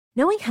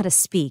Knowing how to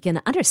speak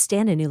and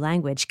understand a new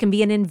language can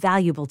be an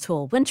invaluable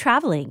tool when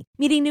traveling,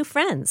 meeting new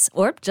friends,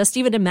 or just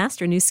even to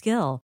master a new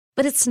skill.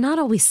 But it's not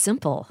always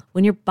simple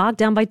when you're bogged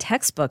down by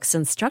textbooks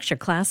and structured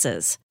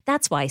classes.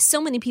 That's why so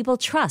many people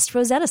trust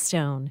Rosetta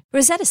Stone.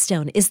 Rosetta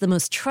Stone is the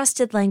most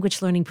trusted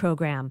language learning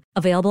program,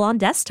 available on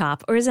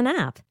desktop or as an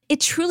app. It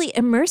truly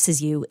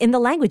immerses you in the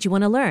language you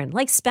want to learn,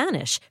 like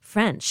Spanish,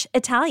 French,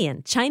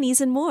 Italian,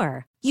 Chinese, and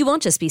more. You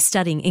won't just be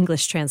studying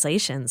English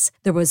translations.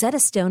 The Rosetta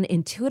Stone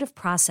intuitive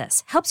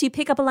process helps you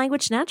pick up a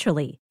language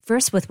naturally,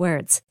 first with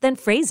words, then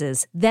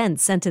phrases, then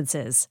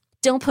sentences.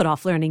 Don't put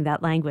off learning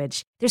that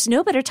language. There's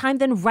no better time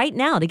than right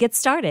now to get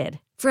started.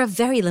 For a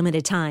very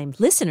limited time,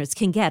 listeners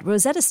can get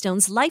Rosetta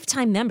Stone's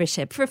lifetime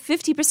membership for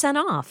 50%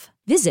 off.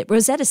 Visit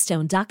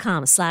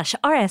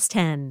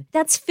rosettastone.com/rs10.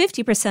 That's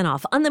 50%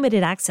 off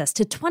unlimited access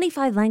to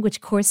 25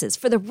 language courses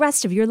for the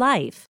rest of your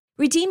life.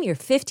 Redeem your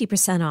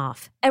 50%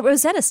 off at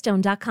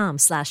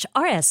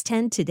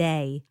rosettastone.com/rs10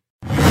 today.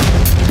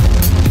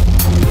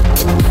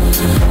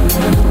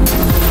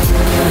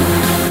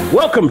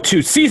 Welcome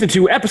to Season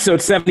 2,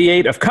 Episode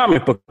 78 of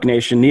Comic Book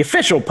Nation, the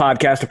official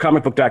podcast of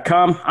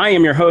comicbook.com. I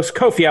am your host,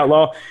 Kofi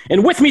Outlaw,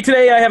 and with me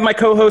today I have my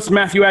co-host,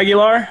 Matthew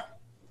Aguilar.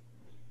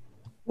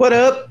 What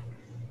up?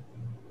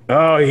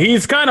 Oh,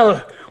 he's kind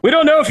of... We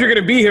don't know if you're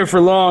going to be here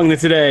for long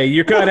today.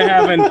 You're kind of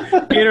having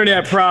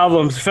internet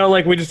problems. Felt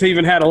like we just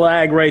even had a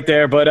lag right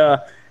there,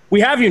 but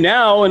we have you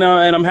now, and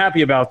I'm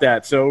happy about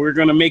that. So we're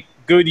going to make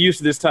good use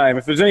of this time.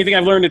 If there's anything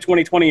I've learned in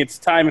 2020, it's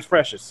time is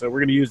precious, so we're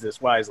going to use this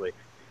wisely.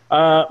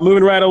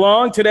 Moving right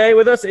along, today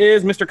with us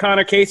is Mr.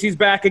 Connor Casey's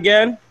back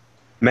again.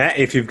 Matt,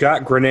 if you've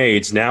got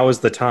grenades, now is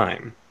the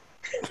time.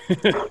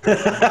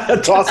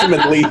 Toss him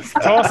and leave.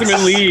 Toss him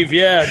and leave,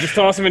 yeah. Just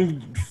toss him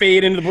and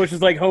fade into the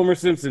bushes like Homer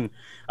Simpson.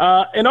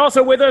 And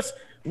also with us,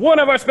 one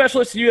of our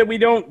specialists that we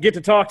don't get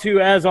to talk to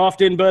as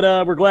often, but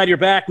we're glad you're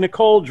back,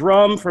 Nicole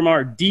Drum from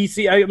our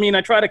DC. I mean,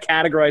 I try to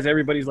categorize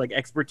everybody's like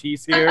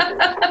expertise here,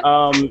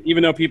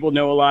 even though people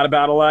know a lot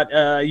about a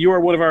lot. You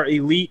are one of our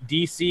elite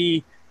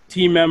DC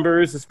team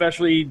members,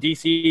 especially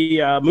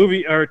DC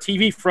movie or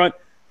TV front.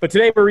 But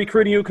today we're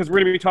recruiting you because we're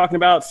going to be talking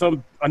about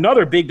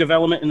another big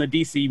development in the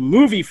DC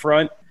movie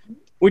front,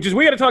 which is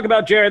we got to talk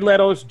about Jared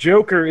Leto's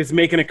Joker is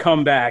making a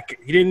comeback.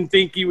 You didn't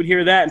think you would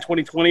hear that in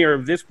 2020, or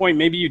at this point,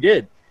 maybe you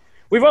did.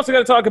 We've also got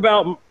to talk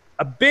about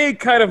a big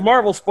kind of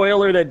Marvel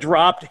spoiler that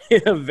dropped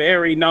in a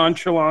very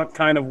nonchalant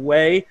kind of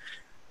way.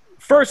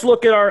 First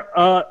look at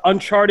our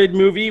Uncharted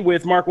movie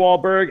with Mark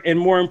Wahlberg, and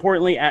more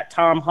importantly, at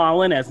Tom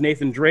Holland as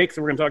Nathan Drake.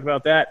 So we're going to talk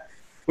about that.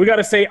 We got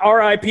to say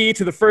RIP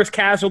to the first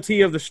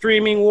casualty of the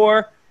streaming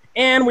war.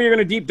 And we're going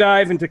to deep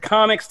dive into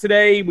comics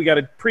today. We got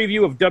a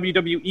preview of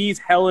WWE's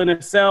Hell in a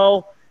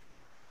Cell.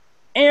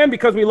 And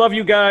because we love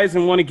you guys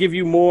and want to give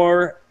you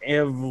more,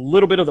 a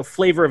little bit of the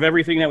flavor of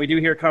everything that we do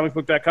here at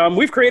comicbook.com,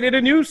 we've created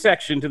a new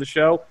section to the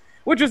show,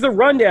 which is the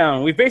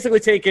rundown. We've basically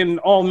taken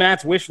all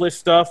Matt's wish list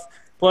stuff,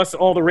 plus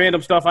all the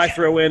random stuff I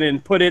throw in,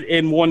 and put it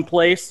in one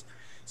place.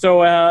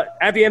 So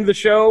at the end of the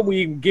show,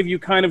 we give you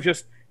kind of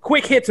just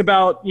quick hits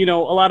about, a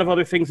lot of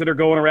other things that are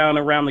going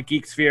around the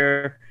geek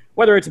sphere,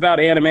 whether it's about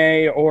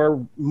anime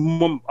or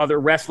other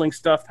wrestling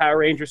stuff, Power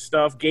Rangers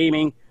stuff,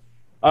 gaming.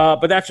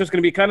 But that's just going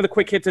to be kind of the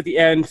quick hits at the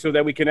end so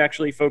that we can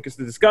actually focus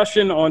the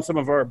discussion on some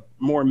of our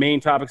more main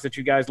topics that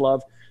you guys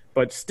love,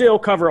 but still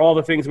cover all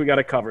the things we got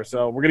to cover.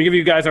 So we're going to give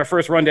you guys our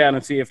first rundown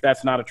and see if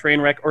that's not a train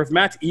wreck or if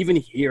Matt's even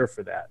here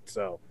for that.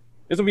 So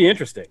this will be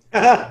interesting.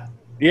 Yeah.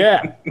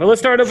 Well,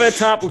 let's start up at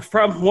top with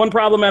one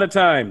problem at a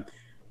time.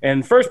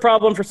 And first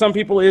problem for some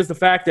people is the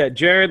fact that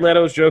Jared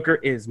Leto's Joker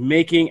is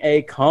making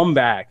a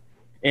comeback.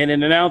 And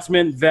an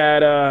announcement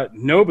that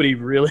nobody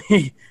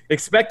really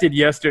expected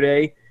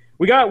yesterday.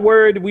 We got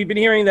word, we've been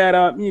hearing that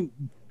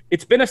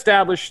it's been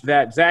established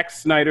that Zack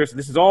Snyder's,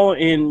 this is all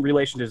in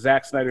relation to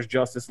Zack Snyder's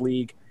Justice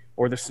League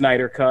or the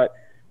Snyder Cut,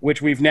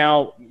 which we've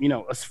now,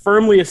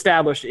 firmly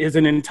established is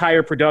an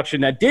entire production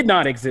that did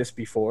not exist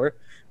before,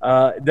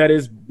 that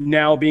is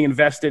now being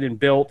invested and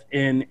built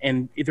in,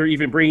 and they're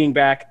even bringing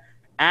back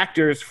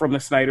actors from the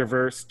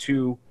Snyderverse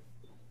to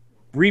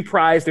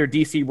reprise their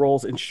DC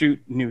roles and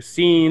shoot new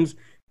scenes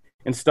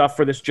and stuff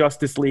for this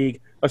Justice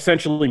League,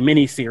 essentially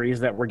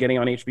mini-series that we're getting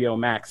on HBO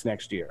Max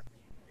next year.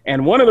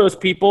 And one of those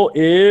people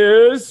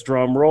is,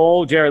 drum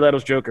roll, Jared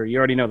Leto's Joker. You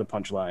already know the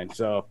punchline,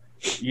 so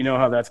you know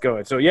how that's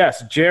going. So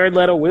yes, Jared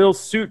Leto will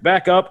suit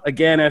back up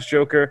again as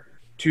Joker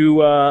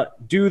to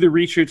do the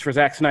reshoots for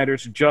Zack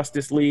Snyder's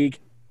Justice League.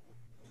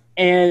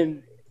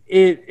 And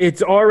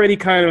it's already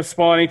kind of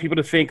spawning people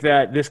to think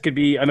that this could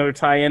be another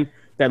tie-in,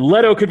 that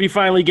Leto could be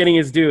finally getting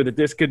his due, that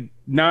this could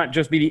not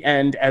just be the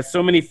end, as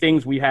so many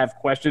things we have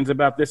questions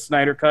about this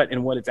Snyder Cut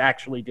and what it's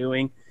actually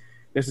doing.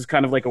 This is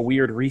kind of like a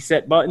weird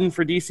reset button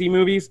for DC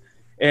movies,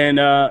 and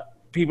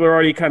people are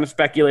already kind of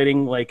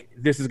speculating like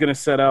this is going to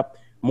set up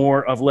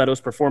more of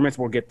Leto's performance.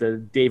 We'll get the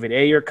David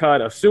Ayer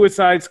cut of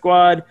Suicide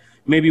Squad,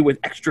 maybe with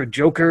extra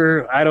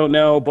Joker, I don't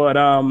know, but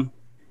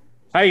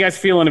How are you guys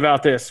feeling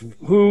about this?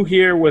 Who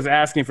here was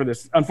asking for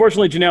this?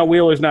 Unfortunately, Janelle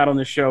Wheeler's not on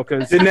this show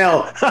because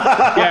Janelle.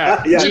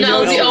 yeah,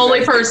 Janelle's the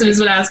only person who's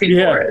been asking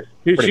for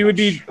it. She would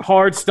be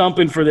hard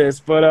stumping for this,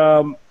 but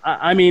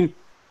I mean,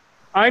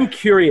 I'm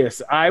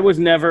curious. I was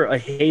never a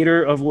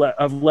hater of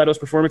Leto's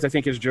performance. I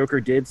think his Joker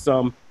did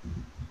some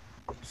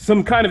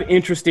kind of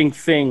interesting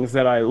things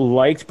that I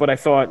liked, but I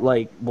thought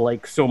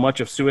like so much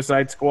of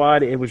Suicide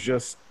Squad, it was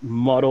just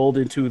muddled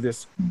into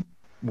this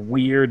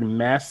weird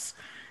mess.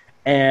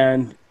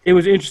 And it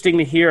was interesting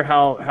to hear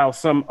how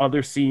some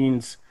other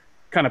scenes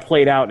kind of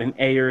played out in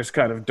Ayer's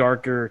kind of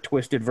darker,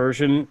 twisted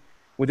version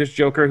with this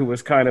Joker, who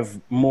was kind of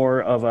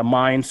more of a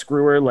mind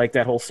screwer, like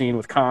that whole scene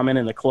with Common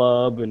in the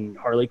club and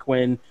Harley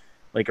Quinn.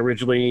 Like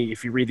originally,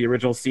 if you read the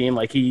original scene,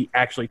 like he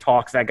actually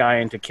talks that guy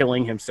into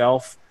killing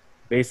himself,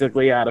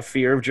 basically out of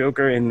fear of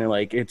Joker, and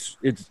like it's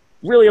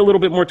really a little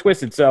bit more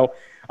twisted. So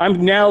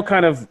I'm now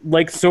kind of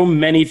like so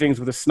many things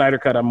with the Snyder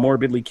Cut, I'm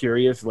morbidly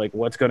curious, like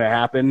what's going to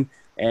happen.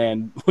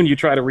 And when you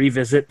try to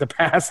revisit the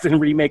past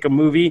and remake a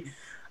movie.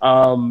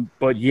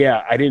 But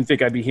yeah, I didn't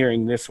think I'd be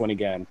hearing this one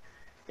again.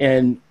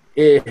 And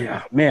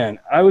man,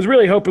 I was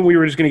really hoping we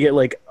were just going to get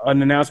like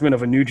an announcement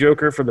of a new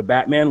Joker for the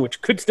Batman,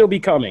 which could still be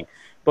coming.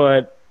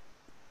 But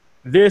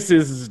this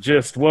is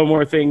just one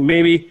more thing.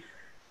 Maybe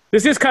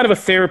this is kind of a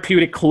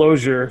therapeutic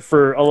closure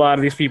for a lot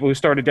of these people who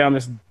started down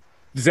this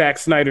Zack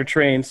Snyder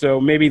train. So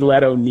maybe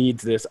Leto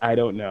needs this. I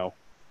don't know.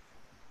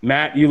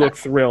 Matt, you look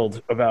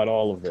thrilled about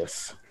all of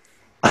this.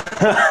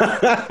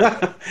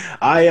 I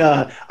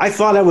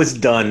thought I was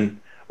done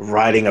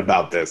writing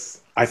about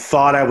this. I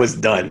thought I was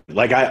done.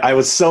 Like I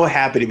was so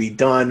happy to be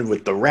done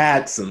with the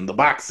rats and the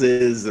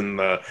boxes and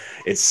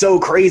it's so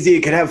crazy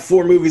it could have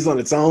 4 movies on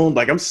its own.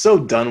 Like I'm so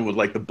done with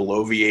like the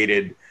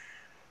bloviated,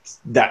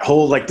 that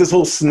whole like this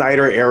whole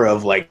Snyder era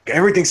of like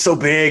everything's so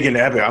big and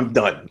epic. I'm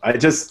done. I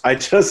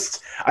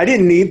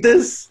didn't need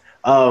this.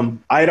 I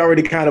had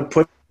already kind of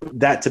put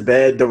that to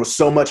bed. There was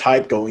so much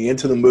hype going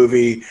into the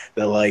movie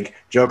that like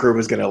Joker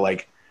was gonna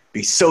like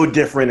be so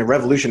different and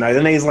revolutionized,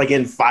 and then he's like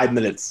in 5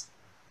 minutes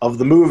of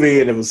the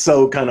movie and it was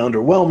so kind of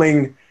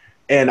underwhelming.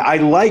 And I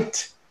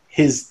liked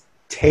his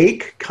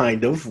take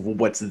kind of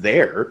what's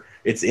there.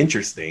 It's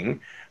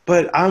interesting,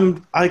 but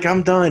I'm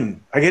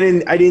done. I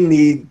didn't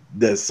need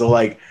this. So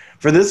like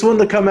for this one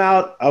to come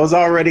out, I was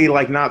already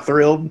like not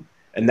thrilled,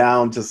 and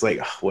now I'm just like,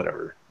 oh,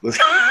 whatever.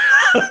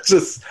 let's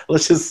just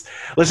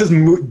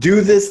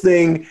do this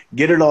thing,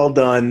 get it all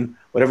done,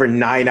 whatever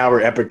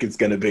 9-hour epic it's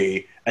going to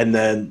be, and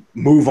then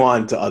move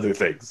on to other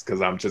things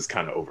because I'm just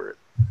kind of over it.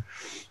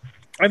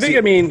 I think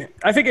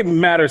it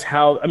matters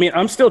how. I mean,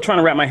 I'm still trying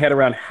to wrap my head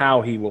around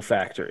how he will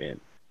factor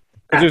in.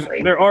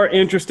 Exactly. There are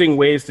interesting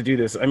ways to do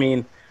this. I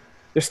mean,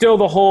 there's still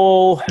the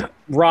whole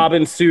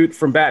Robin suit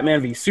from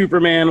Batman v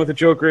Superman with a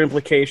Joker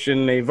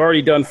implication. They've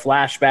already done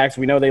flashbacks.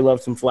 We know they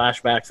love some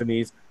flashbacks in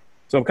these.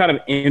 So I'm kind of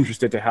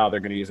interested to how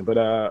they're going to use them.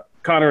 But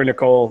Connor and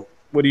Nicole,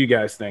 what do you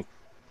guys think?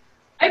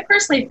 I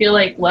personally feel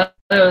like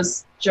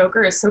Leto's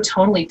Joker is so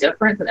tonally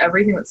different than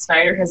everything that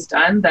Snyder has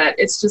done that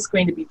it's just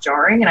going to be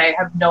jarring, and I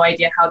have no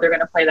idea how they're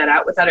going to play that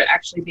out without it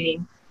actually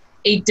being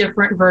a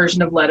different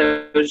version of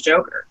Leto's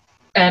Joker.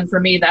 And for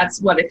me,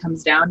 that's what it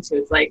comes down to.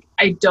 It's like,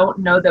 I don't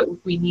know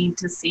that we need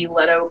to see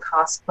Leto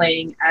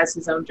cosplaying as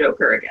his own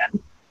Joker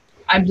again.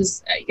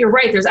 You're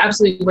right, there's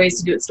absolutely ways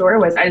to do it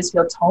story-wise. I just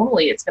feel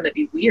tonally it's going to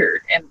be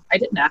weird. And I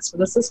didn't ask for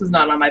this. This was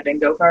not on my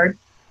bingo card.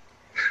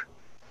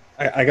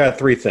 I got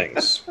 3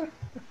 things.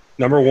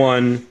 Number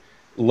 1,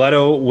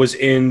 Leto was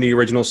in the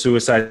original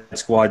Suicide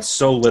Squad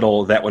so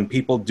little that when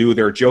people do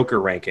their Joker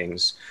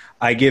rankings,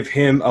 I give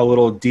him a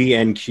little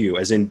DNQ,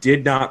 as in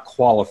did not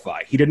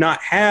qualify. He did not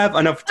have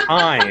enough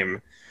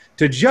time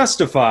to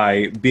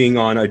justify being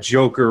on a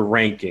Joker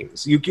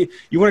rankings.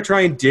 You want to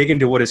try and dig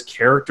into what his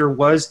character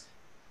was?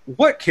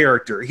 What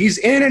character? He's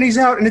in and he's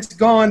out and it's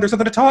gone. There's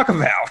nothing to talk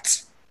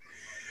about.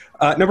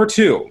 Number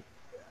 2,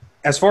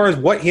 as far as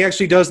what he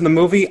actually does in the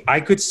movie, I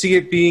could see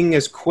it being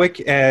as quick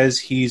as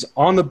he's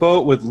on the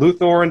boat with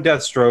Luthor and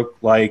Deathstroke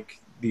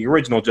like the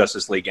original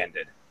Justice League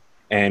ended.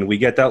 And we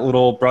get that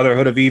little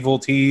Brotherhood of Evil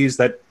tease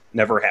that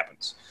never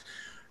happens.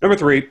 Number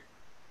 3,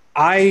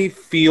 I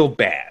feel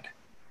bad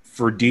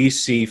for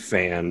DC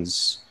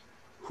fans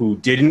who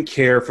didn't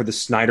care for the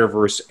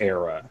Snyderverse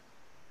era,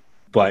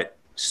 but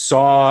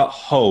saw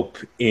hope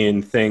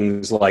in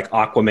things like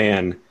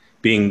Aquaman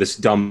being this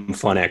dumb,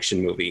 fun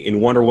action movie, in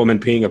Wonder Woman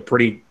being a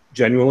pretty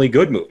genuinely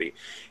good movie,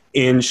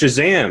 in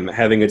Shazam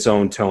having its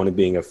own tone and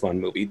being a fun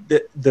movie.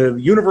 The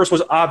universe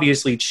was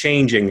obviously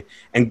changing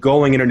and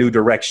going in a new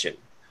direction.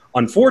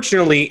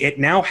 Unfortunately, it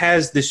now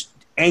has this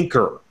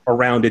anchor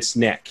around its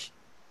neck.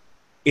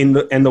 And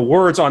the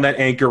words on that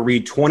anchor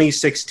read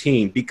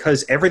 2016,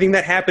 because everything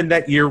that happened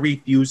that year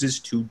refuses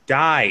to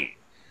die.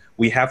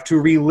 We have to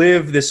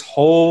relive this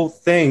whole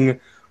thing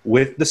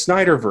with the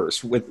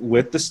Snyderverse,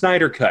 with the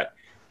Snyder Cut,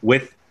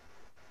 with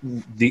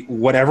the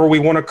whatever we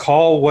want to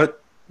call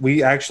what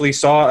we actually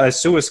saw as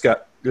Suicide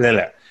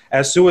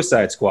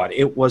Squad.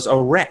 It was a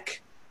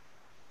wreck.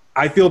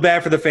 I feel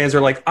bad for the fans.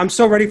 They're like, I'm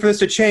so ready for this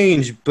to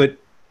change, but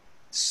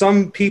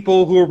some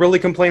people who are really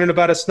complaining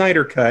about a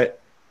Snyder Cut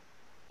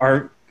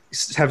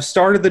have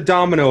started the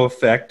domino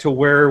effect to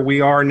where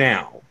we are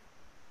now,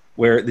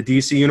 where the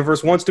DC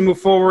universe wants to move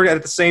forward, and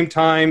at the same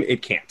time,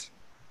 it can't.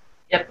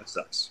 Yep. That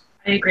sucks.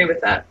 I agree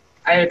with that.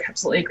 I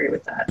absolutely agree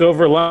with that.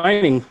 Silver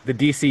lining, the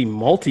DC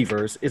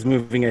multiverse is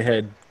moving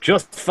ahead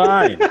just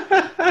fine.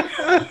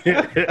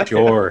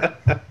 Sure.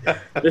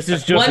 This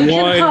is just One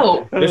can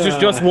hope. This is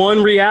just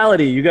one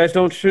reality. You guys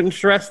shouldn't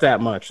stress that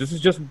much. This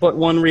is just but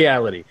one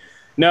reality.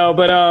 No,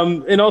 but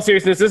in all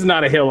seriousness, this is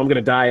not a hill I'm going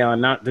to die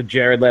on, not the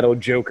Jared Leto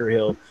Joker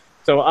hill.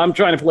 So I'm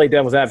trying to play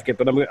devil's advocate,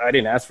 but I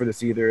didn't ask for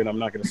this either, and I'm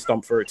not going to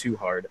stump for it too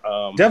hard.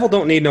 Devil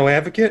don't need no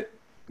advocate.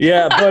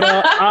 Yeah, but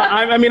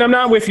I mean, I'm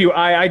not with you.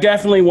 I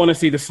definitely want to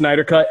see the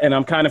Snyder Cut, and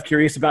I'm kind of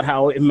curious about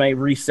how it may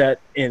reset.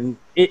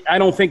 I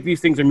don't think these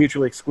things are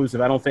mutually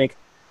exclusive. I don't think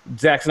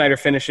Zack Snyder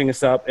finishing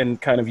this up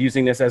and kind of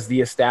using this as the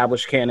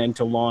established canon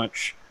to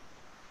launch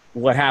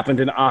what happened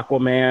in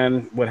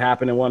Aquaman, what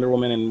happened in Wonder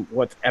Woman, and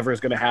whatever is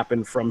going to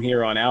happen from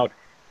here on out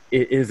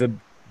is a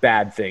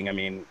bad thing. I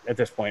mean, at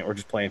this point, we're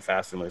just playing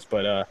fast and loose,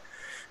 but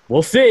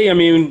we'll see. I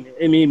mean,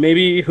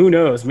 maybe, who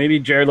knows? Maybe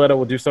Jared Leto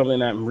will do something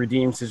that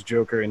redeems his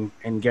Joker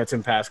and gets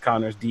him past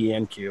Connor's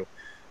DNQ.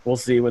 We'll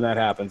see when that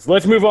happens.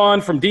 Let's move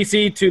on from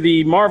DC to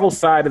the Marvel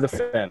side of the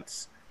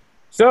fence.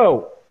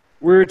 So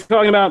we're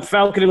talking about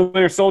Falcon and the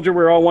Winter Soldier.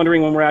 We're all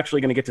wondering when we're actually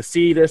going to get to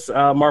see this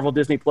Marvel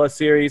Disney Plus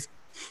series.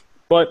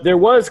 But there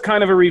was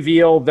kind of a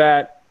reveal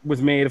that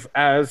was made,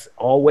 as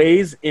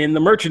always, in the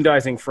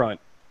merchandising front.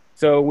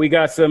 So we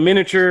got some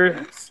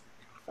miniatures.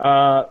 We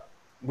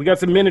got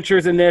some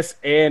miniatures in this,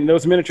 and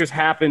those miniatures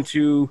happen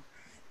to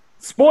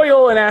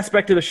spoil an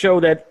aspect of the show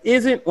that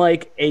isn't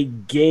like a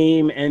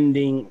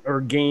game-ending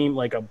or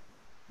like a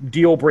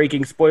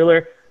deal-breaking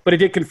spoiler, but it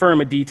did confirm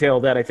a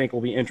detail that I think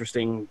will be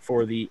interesting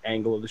for the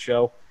angle of the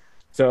show.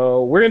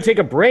 So we're going to take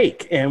a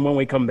break, and when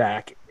we come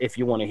back, if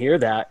you want to hear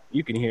that,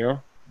 you can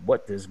hear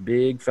what this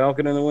big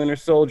Falcon and the Winter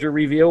Soldier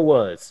reveal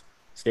was.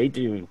 Stay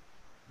tuned.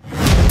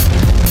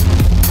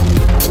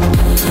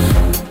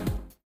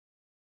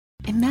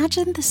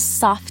 Imagine the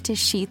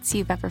softest sheets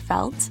you've ever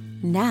felt.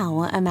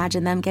 Now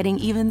imagine them getting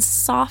even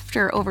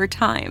softer over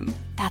time.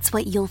 That's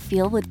what you'll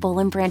feel with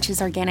Boll &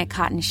 Branch's organic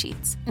cotton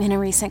sheets. In a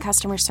recent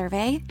customer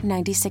survey,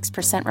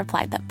 96%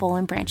 replied that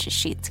Boll & Branch's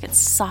sheets get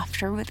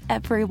softer with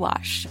every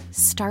wash.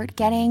 Start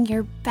getting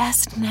your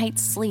best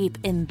night's sleep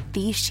in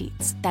these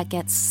sheets that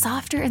get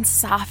softer and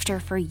softer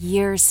for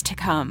years to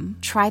come.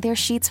 Try their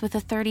sheets with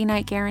a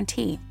 30-night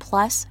guarantee,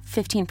 plus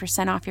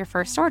 15% off your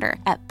first order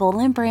at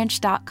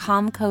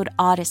bollandbranch.com code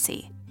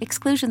Odyssey.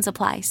 Exclusions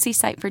apply. See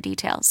site for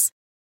details.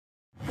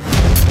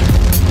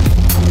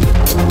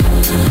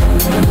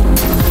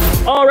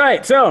 All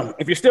right, so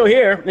if you're still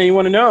here and you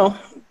want to know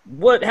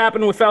what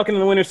happened with Falcon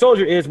and the Winter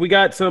Soldier is we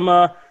got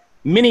some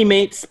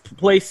Mini-Mates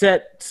play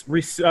sets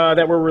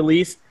that were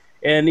released,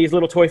 and these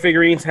little toy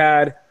figurines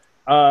had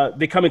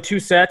they come in two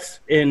sets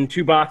in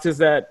two boxes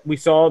that we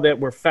saw that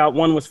were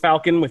one was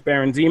Falcon with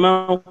Baron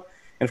Zemo,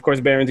 and of course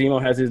Baron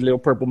Zemo has his little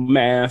purple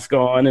mask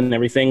on and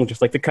everything,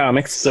 just like the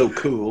comics. So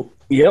cool.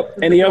 Yep,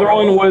 and the other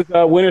one was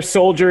Winter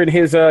Soldier in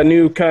his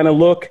new kind of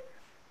look,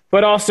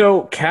 but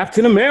also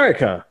Captain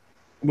America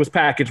was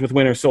packaged with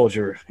Winter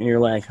Soldier, and you're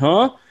like,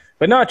 huh?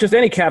 But not just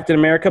any Captain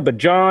America, but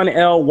John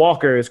L.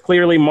 Walker is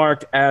clearly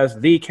marked as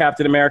the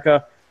Captain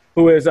America,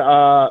 who is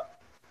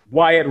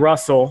Wyatt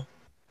Russell,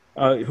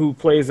 who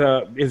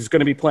is going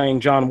to be playing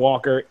John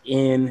Walker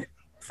in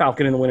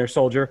Falcon and the Winter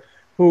Soldier,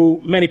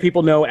 who many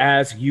people know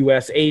as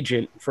U.S.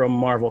 Agent from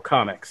Marvel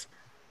Comics.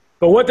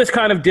 But what this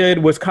kind of did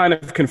was kind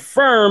of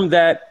confirm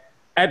that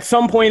at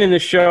some point in the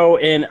show,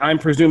 and I'm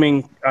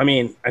presuming, I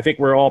mean, I think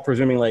we're all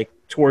presuming like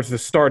towards the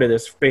start of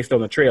this based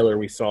on the trailer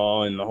we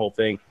saw and the whole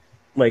thing,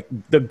 like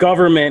the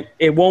government,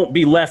 it won't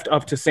be left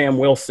up to Sam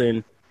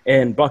Wilson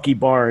and Bucky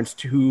Barnes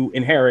who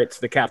inherits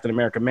the Captain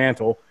America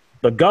mantle.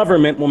 The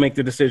government will make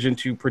the decision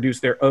to produce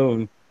their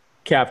own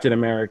Captain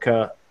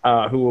America,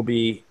 who will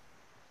be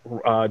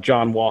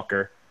John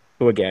Walker,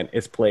 who again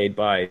is played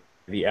by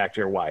the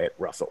actor Wyatt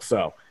Russell.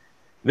 So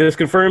this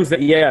confirms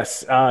that,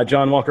 yes,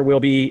 John Walker will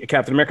be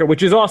Captain America,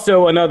 which is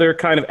also another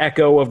kind of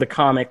echo of the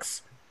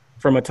comics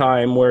from a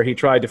time where he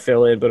tried to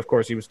fill in, but of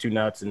course he was too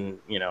nuts and,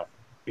 you know,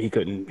 he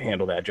couldn't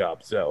handle that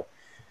job. So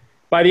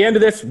by the end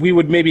of this, we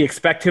would maybe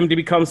expect him to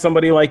become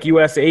somebody like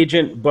U.S.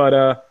 Agent, but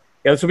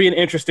yeah, this will be an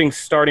interesting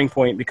starting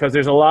point because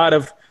there's a lot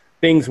of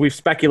things we've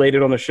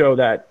speculated on the show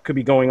that could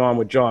be going on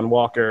with John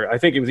Walker. I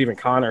think it was even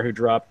Connor who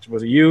dropped.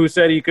 Was it you who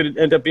said he could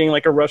end up being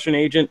like a Russian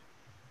agent?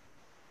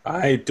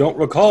 I don't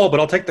recall, but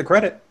I'll take the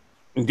credit.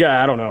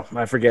 Yeah, I don't know.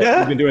 I forget.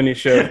 We've been doing these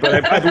shows,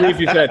 but I believe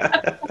you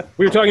said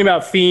we were talking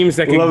about themes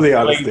that could Love the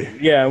relate, honesty.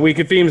 yeah, we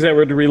could themes that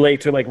would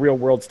relate to like real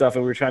world stuff,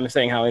 and we were trying to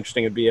say how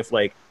interesting it'd be if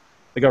like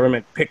the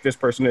government picked this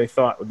person they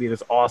thought would be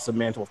this awesome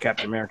mantle of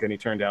Captain America, and he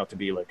turned out to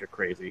be like a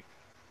crazy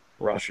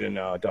Russian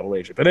double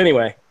agent. But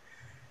anyway,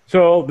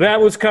 so that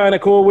was kind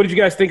of cool. What did you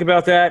guys think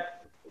about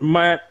that?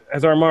 Matt,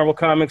 as our Marvel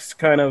Comics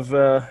kind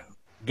of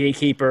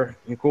gatekeeper,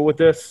 you cool with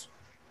this?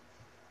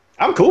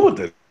 I'm cool with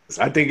this.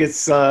 I think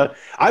it's.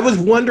 I was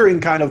wondering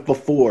kind of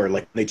before,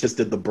 like they just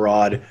did the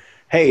broad,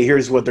 hey,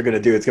 here's what they're going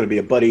to do. It's going to be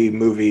a buddy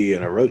movie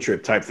and a road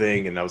trip type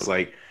thing. And I was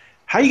like,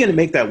 how are you going to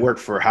make that work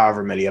for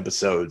however many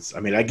episodes? I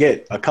mean, I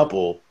get a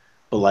couple,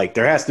 but like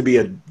there has to be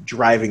a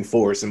driving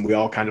force. And we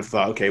all kind of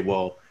thought, okay,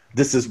 well,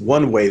 this is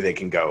one way they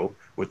can go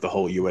with the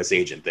whole U.S.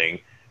 agent thing.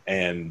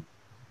 And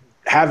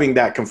having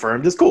that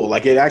confirmed is cool.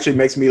 Like it actually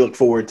makes me look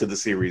forward to the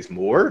series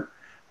more.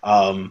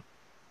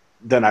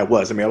 Than I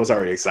was. I mean, I was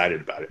already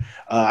excited about it.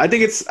 I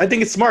think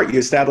it's smart. You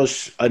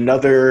establish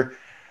another,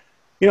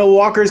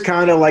 Walker's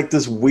kind of like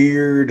this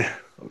weird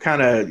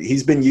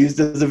he's been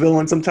used as a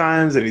villain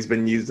sometimes and he's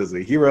been used as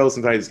a hero.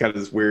 Sometimes he's kind of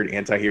this weird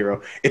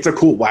anti-hero. It's a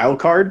cool wild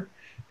card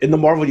in the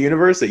Marvel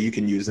universe that you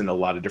can use in a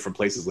lot of different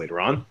places later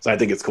on. So I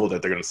think it's cool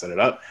that they're going to set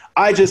it up.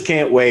 I just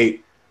can't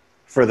wait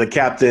for the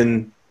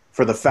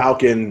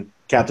Falcon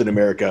Captain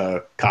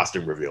America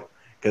costume reveal.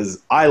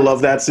 Because I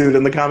love that suit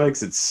in the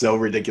comics. It's so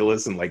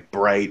ridiculous and like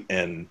bright,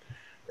 and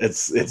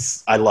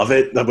it's I love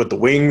it with the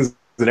wings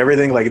and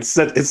everything. Like it's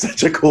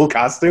such a cool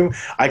costume.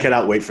 I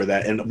cannot wait for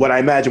that. And what I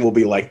imagine will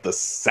be like the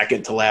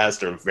second to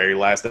last or very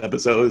last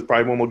episode is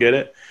probably when we'll get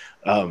it.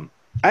 I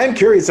am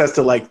curious as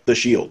to like the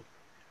shield,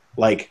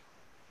 like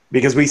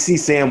because we see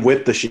Sam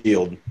with the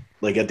shield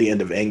like at the end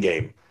of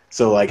Endgame.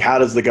 So like, how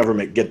does the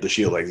government get the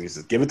shield? Like, you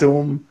just give it to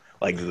them?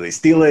 Like, do they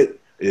steal it?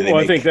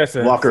 I think that's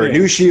Walker a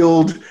new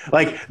shield.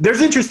 Like,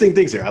 there's interesting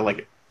things here. I like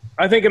it.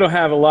 I think it'll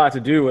have a lot to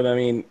do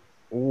with,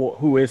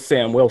 who is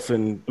Sam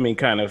Wilson?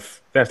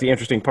 That's the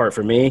interesting part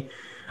for me,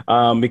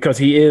 because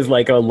he is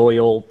like a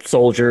loyal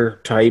soldier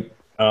type.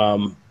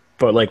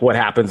 But like, what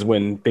happens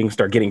when things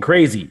start getting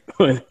crazy?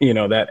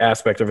 That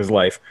aspect of his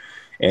life,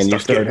 and you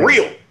start getting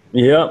real.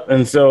 Yep.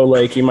 And so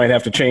like, he might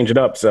have to change it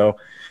up. So,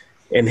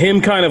 and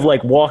him kind of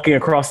like walking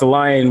across the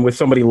line with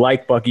somebody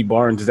like Bucky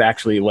Barnes is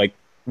actually like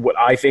what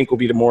I think will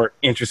be the more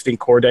interesting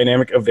core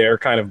dynamic of their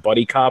kind of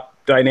buddy cop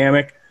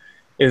dynamic.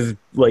 Is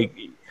like,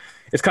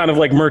 it's kind of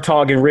like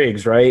Murtaugh and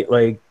Riggs, right?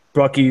 Like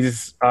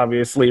Bucky's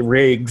obviously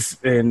Riggs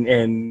and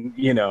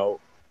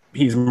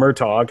he's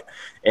Murtaugh,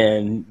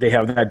 and they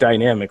have that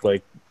dynamic.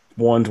 Like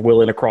one's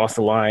willing to cross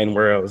the line,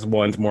 whereas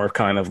one's more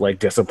kind of like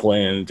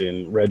disciplined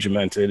and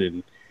regimented,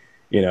 and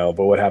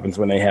but what happens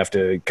when they have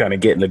to kind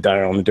of get in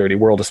the dirty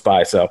world of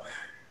spy? So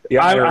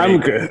I'm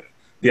good.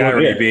 The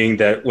irony being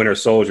that Winter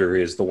Soldier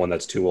is the one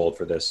that's too old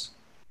for this.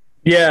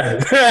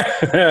 Yeah,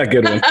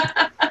 good one.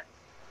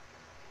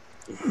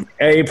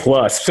 A+.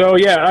 So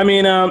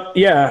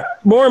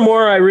more and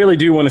more I really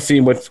do want to see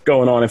what's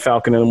going on in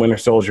Falcon and the Winter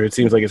Soldier. It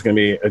seems like it's going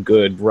to be a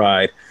good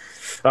ride.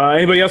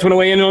 Anybody else want to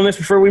weigh in on this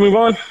before we move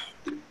on?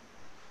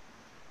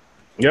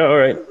 Yeah, all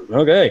right.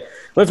 Okay.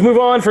 Let's move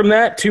on from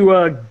that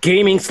to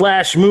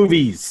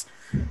gaming/movies.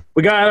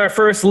 We got our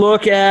first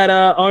look at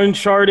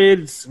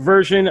Uncharted's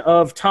version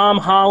of Tom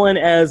Holland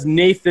as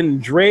Nathan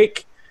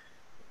Drake.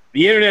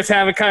 The internet's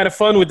having kind of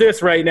fun with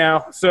this right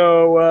now,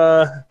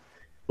 so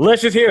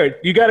let's just hear it.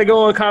 You got to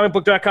go on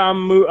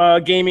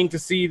comicbook.com gaming to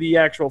see the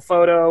actual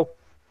photo,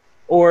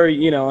 or,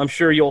 I'm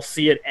sure you'll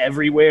see it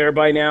everywhere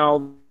by now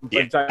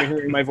by the time you're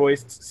hearing my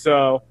voice.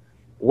 So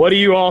what do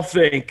you all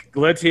think?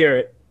 Let's hear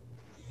it.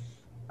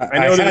 I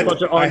know there's a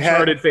bunch of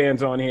Uncharted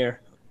fans on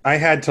here. I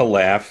had to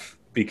laugh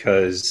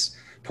because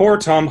poor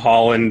Tom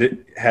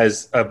Holland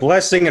has a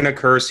blessing and a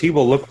curse. He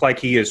will look like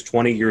he is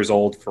 20 years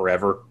old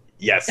forever.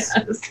 Yes.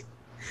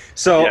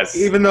 So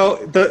even though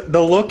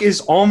the look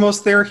is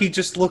almost there, he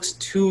just looks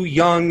too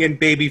young and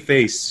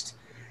baby-faced.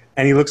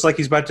 And he looks like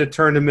he's about to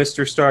turn to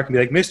Mr. Stark and be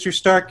like, Mr.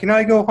 Stark, can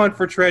I go hunt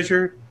for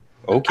treasure?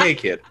 Okay,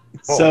 kid.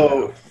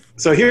 So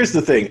here's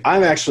the thing.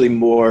 I'm actually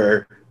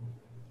more...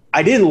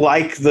 I didn't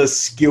like the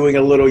skewing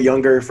a little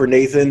younger for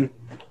Nathan.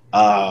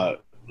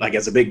 Like,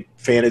 as a big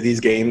fan of these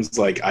games,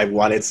 like, I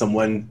wanted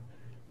someone,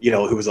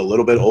 who was a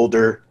little bit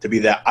older to be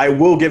that. I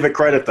will give it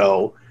credit,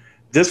 though.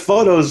 This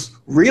photo's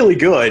really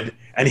good,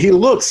 and he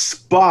looks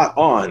spot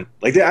on.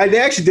 Like, they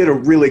actually did a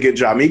really good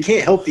job. I mean, he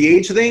can't help the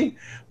age thing,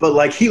 but,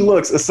 like, he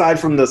looks, aside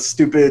from the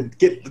stupid,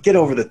 get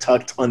over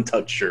the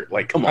untucked shirt.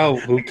 Like, come on. Oh,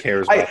 who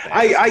cares about that?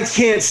 I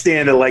can't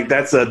stand it. Like,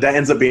 that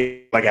ends up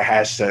being, like, a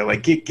hashtag.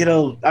 Like,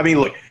 I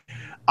mean, look,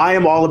 I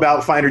am all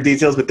about finer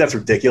details, but that's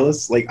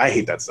ridiculous. Like, I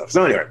hate that stuff.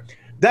 So anyway,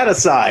 that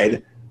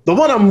aside, the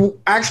one I'm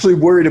actually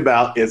worried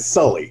about is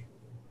Sully.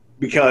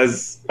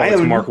 Because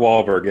it's Mark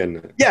Wahlberg, isn't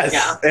it? Yes,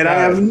 yeah. And I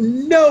have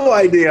no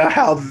idea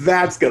how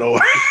that's going to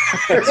work.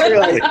 It's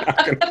really not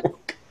going to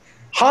work.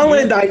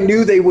 Holland, I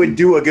knew they would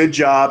do a good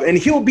job, and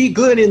he'll be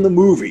good in the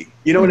movie.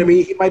 You know what I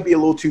mean? He might be a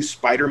little too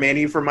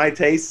Spider-Man-y for my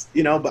taste,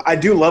 but I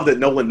do love that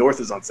Nolan North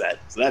is on set,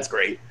 so that's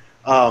great.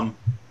 But,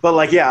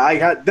 like,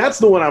 that's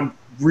the one I'm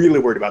really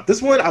worried about.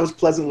 This one, I was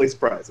pleasantly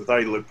surprised. I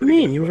thought he looked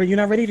pretty good. You're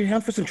not ready to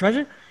hunt for some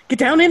treasure? Get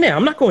down in there.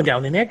 I'm not going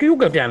down in there. You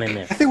go down in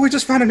there. I think we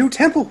just found a new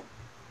temple.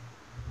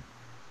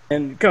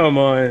 And come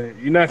on,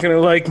 you're not going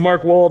to like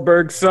Mark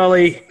Wahlberg,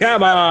 Sully?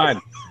 Come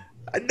on.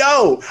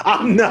 No,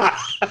 I'm not.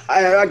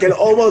 I can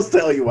almost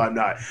tell you I'm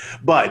not.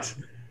 But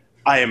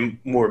I am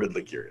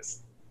morbidly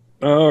curious.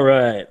 All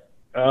right.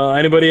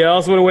 Anybody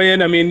else want to weigh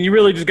in? I mean, you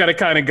really just got to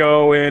kind of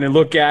go in and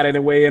look at it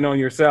and weigh in on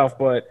yourself.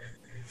 But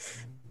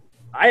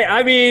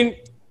I mean,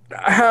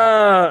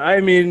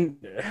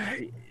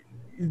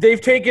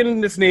 they've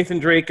taken this Nathan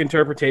Drake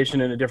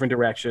interpretation in a different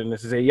direction.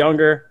 This is a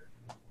younger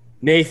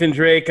Nathan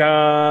Drake.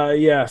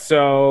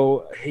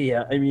 So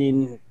I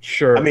mean,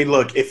 sure. I mean,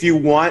 look, if you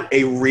want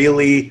a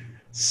really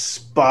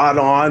spot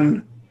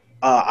on,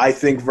 I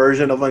think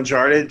version of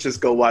Uncharted, just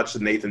go watch the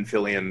Nathan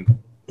Fillion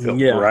film.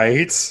 Yeah.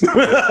 Right?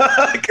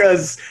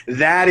 Because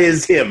that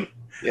is him.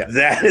 Yeah.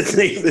 That is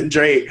Nathan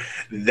Drake.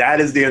 That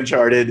is the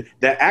Uncharted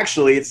that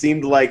actually it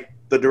seemed like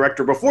the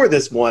director before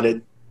this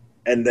wanted,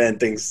 and then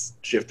things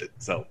shifted.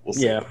 So we'll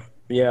see.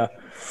 Yeah.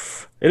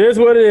 It is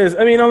what it is.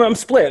 I mean, I'm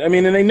split. I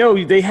mean, and they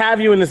know they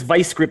have you in this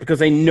Vice script because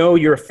they know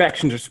your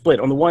affections are split.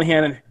 On the one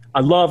hand,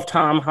 I love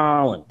Tom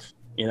Holland.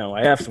 You know,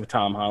 I have with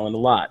Tom Holland a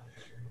lot.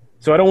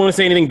 So I don't want to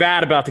say anything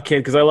bad about the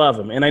kid because I love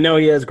him. And I know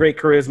he has great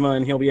charisma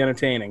and he'll be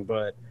entertaining.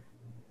 But,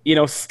 you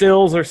know,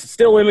 still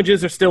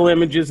images are still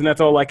images, and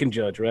that's all I can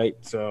judge, right?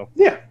 So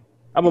Yeah.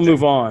 I'm going to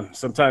move on.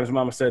 Sometimes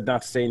Mama said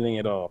not to say anything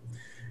at all.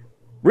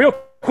 Real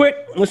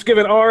quick, let's give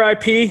an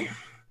R.I.P.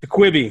 to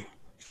Quibi.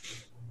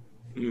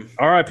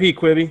 R.I.P.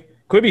 Quibi.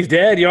 Quibi's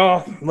dead,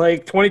 y'all.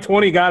 Like,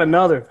 2020 got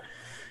another.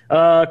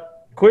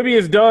 Quibi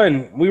is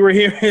done. We were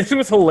here. This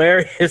was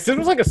hilarious. This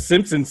was like a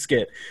Simpsons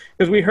skit.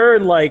 Because we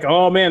heard, like,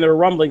 oh, man, there were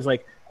rumblings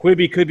like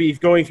Quibi could be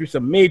going through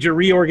some major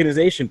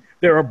reorganization.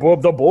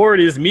 The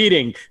board is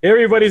meeting.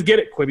 Everybody's get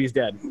it. Quibi's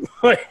dead.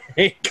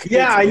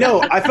 Yeah, I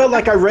know. I felt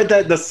like I read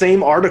the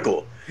same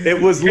article. It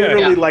was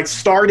literally like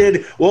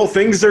started, well,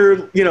 things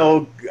are, you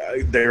know,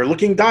 they're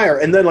looking dire.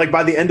 And then like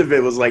by the end of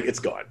it was like, it's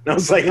gone. And I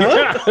was like,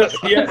 huh?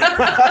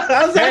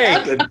 How's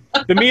that happen?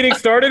 The meeting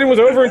started and was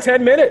over in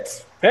 10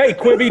 minutes. Hey,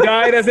 Quibi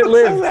died as it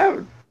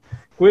lived.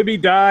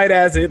 Quibi died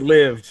as it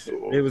lived.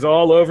 It was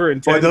all over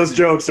in 10 minutes. Those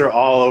jokes are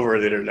all over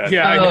the internet.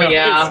 Yeah, I know.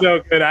 It's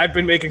so good. I've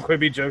been making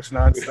Quibi jokes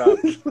nonstop.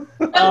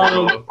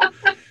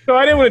 So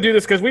I didn't want to do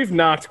this because we've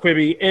knocked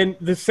Quibi. And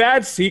the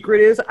sad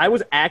secret is I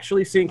was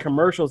actually seeing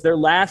commercials. Their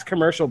last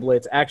commercial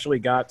blitz actually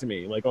got to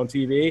me, like on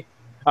TV.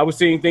 I was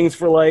seeing things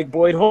for like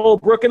Boyd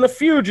Holbrook and The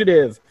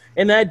Fugitive.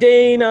 And that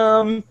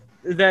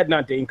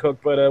not Dane Cook,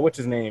 but what's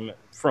his name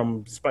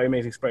from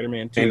Amazing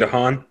Spider-Man 2? Dane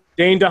DeHaan.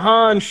 Dane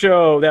DeHaan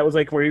show that was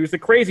like where he was the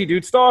crazy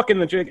dude stalking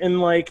the chick.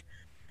 And like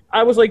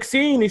I was like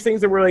seeing these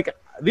things that were like,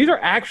 these are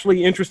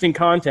actually interesting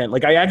content.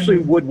 Like I actually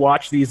would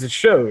watch these as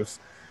shows.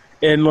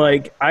 And,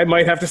 like, I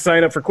might have to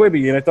sign up for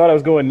Quibi, and I thought I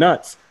was going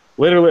nuts.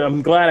 Literally,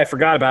 I'm glad I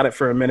forgot about it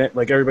for a minute,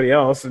 like everybody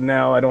else, and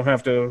now I don't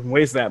have to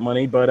waste that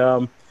money.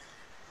 But,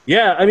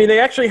 yeah, I mean, they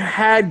actually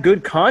had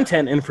good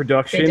content in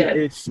production. They did.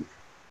 It's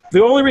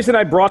the only reason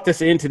I brought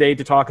this in today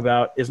to talk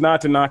about is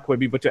not to knock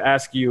Quibi, but to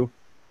ask you,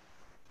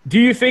 do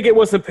you think it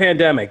was the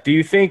pandemic? Do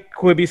you think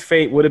Quibi's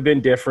fate would have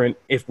been different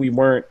if we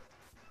weren't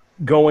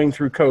going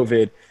through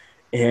COVID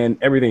and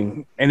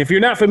everything? And if you're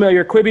not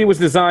familiar, Quibi was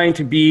designed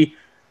to be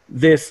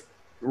this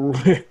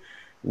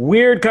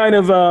weird kind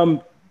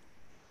of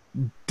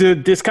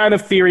this kind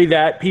of theory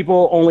that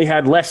people only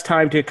had less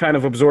time to kind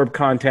of absorb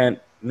content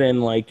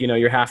than like, you know,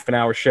 your half an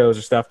hour shows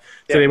or stuff.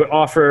 So they would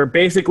offer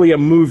basically a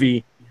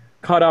movie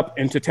cut up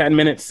into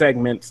 10-minute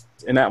segments,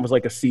 and that was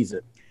like a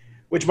season.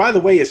 Which, by the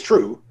way, is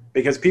true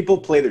because people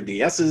play their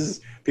DSs,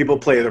 people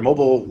play their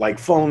mobile like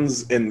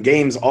phones and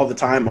games all the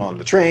time on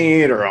the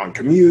train or on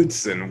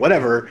commutes and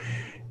whatever.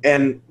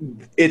 And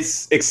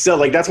it's excelled.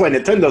 Like that's why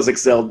Nintendo's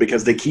excelled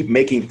because they keep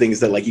making things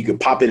that like you can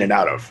pop in and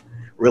out of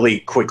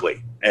really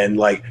quickly. And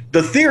like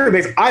the theory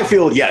makes, I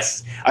feel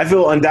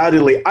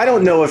undoubtedly, I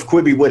don't know if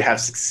Quibi would have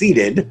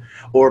succeeded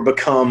or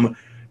become,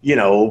 you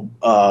know,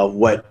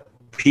 what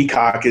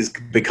Peacock is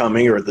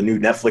becoming or the new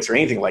Netflix or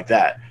anything like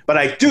that. But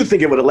I do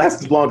think it would have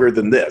lasted longer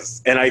than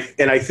this. And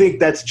I think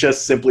that's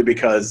just simply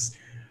because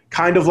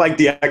kind of like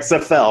the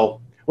XFL,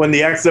 when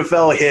the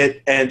XFL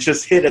hit and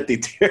just hit at the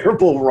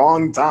terrible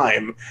wrong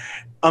time,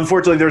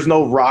 unfortunately, there's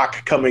no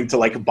Rock coming to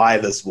like buy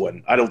this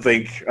one. I don't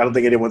think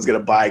anyone's gonna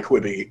buy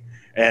Quibi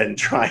and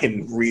try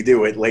and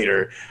redo it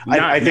later.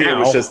 I think it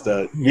was just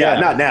not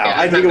now. Yeah,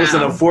 I think it was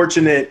now. an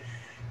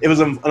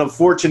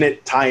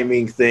unfortunate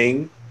timing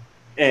thing,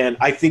 and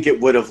I think it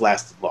would have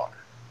lasted longer.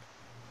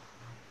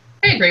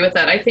 I agree with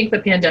that. I think the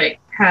pandemic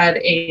had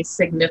a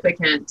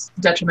significant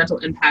detrimental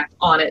impact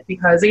on it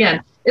because,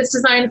 again, it's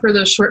designed for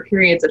those short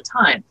periods of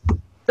time.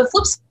 The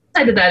flip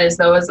side of that is,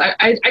 though, is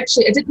I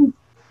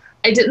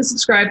didn't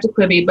subscribe to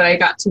Quibi, but I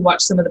got to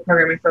watch some of the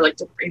programming for like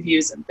different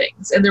reviews and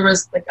things. And there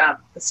was like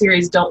the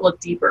series Don't Look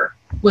Deeper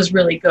was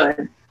really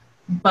good.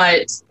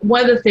 But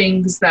one of the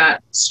things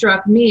that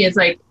struck me is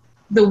like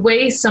the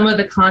way some of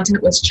the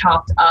content was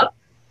chopped up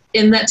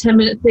in that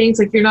 10-minute thing. It's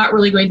like you're not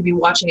really going to be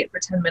watching it for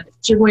 10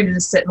 minutes. You're going to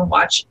just sit and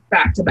watch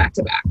back to back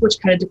to back, which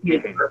kind of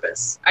defeated the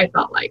purpose, I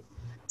felt like.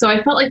 So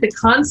I felt like the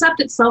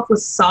concept itself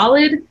was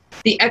solid.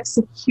 The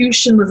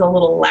execution was a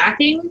little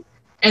lacking.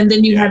 And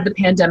then you had the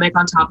pandemic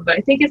on top of it.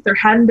 I think if there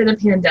hadn't been a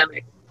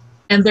pandemic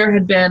and there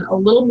had been a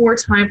little more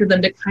time for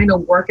them to kind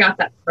of work out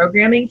that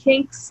programming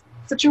kinks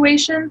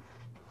situation,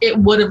 it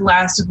would have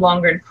lasted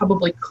longer and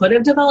probably could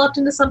have developed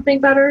into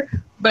something better.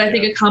 But I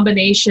think a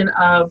combination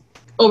of,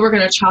 we're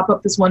going to chop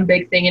up this one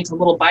big thing into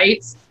little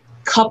bites,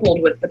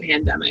 coupled with the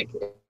pandemic,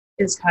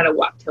 is kind of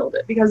what killed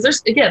it. Because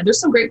there's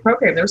some great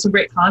programming, there were some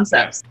great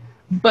concepts,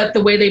 but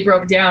the way they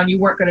broke down, you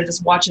weren't going to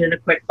just watch it in a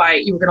quick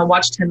bite. You were going to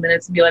watch 10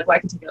 minutes and be like, well, I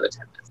can take another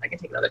 10 minutes. I can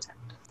take another 10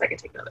 minutes. I can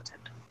take another 10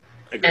 minutes.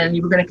 And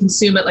you were going to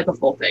consume it like a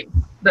full thing.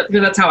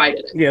 That's how I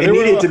did it. Yeah, it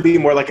needed to be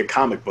more like a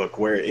comic book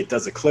where it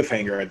does a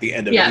cliffhanger at the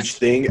end of each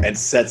thing and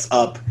sets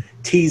up,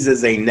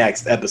 teases a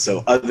next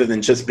episode, other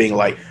than just being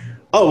like,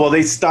 oh, well,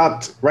 they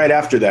stopped right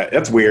after that.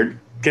 That's weird.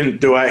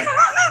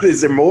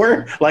 Is there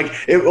more? Like,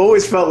 it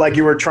always felt like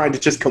you were trying to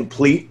just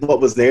complete what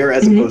was there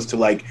as opposed to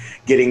like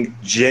getting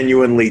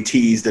genuinely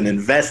teased and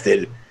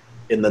invested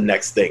in the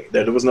next thing.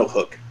 There was no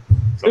hook.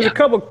 There's a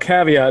couple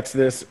caveats to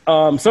this.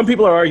 Some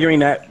people are arguing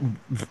that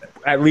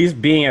at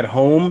least being at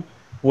home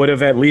would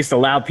have at least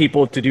allowed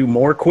people to do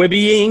more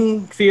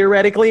Quibiing,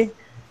 theoretically,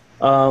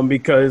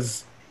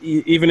 because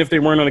even if they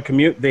weren't on a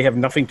commute, they have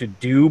nothing to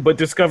do but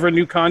discover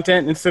new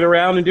content and sit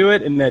around and do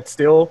it, and that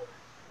still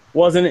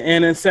wasn't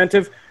an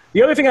incentive.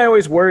 The other thing I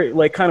always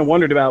kind of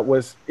wondered about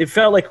was it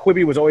felt like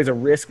Quibi was always a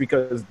risk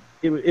because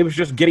it was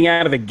just getting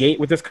out of the gate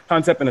with this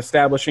concept and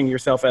establishing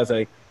yourself as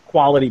a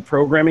quality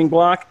programming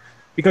block.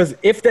 Because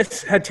if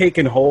this had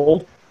taken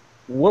hold,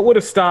 what would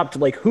have stopped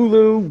like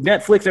Hulu,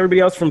 Netflix, everybody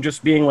else from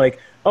just being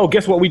like, oh,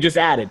 guess what we just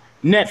added?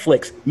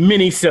 Netflix,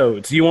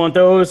 mini-sodes. You want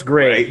those?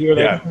 Great. Right.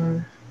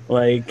 Here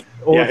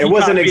it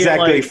wasn't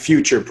exactly like,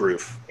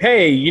 future-proof.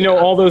 Hey,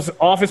 all those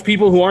Office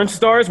people who aren't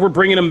stars, we're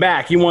bringing them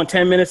back. You want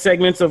 10-minute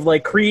segments of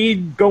like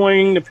Creed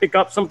going to pick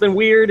up something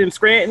weird in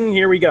Scranton?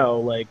 Here we go.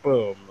 Like,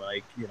 boom.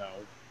 Like,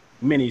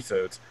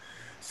 mini-sodes.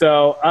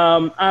 So,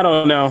 I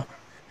don't know.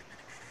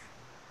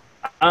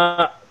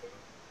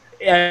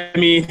 I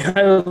mean,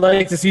 I would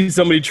like to see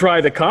somebody try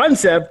the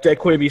concept that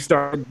Quibi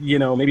started,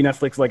 maybe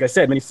Netflix, like I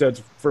said,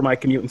 minisodes for my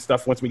commute and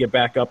stuff once we get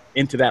back up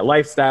into that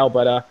lifestyle.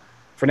 But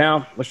for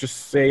now, let's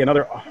just say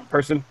another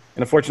person.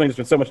 And unfortunately, there's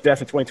been so much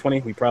death in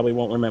 2020, we probably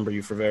won't remember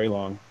you for very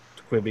long.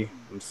 Quibi,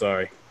 I'm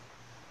sorry.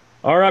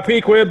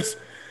 R.I.P. Quibs.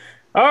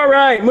 All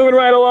right, moving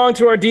right along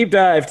to our deep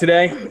dive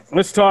today.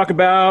 Let's talk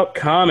about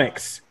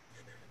comics.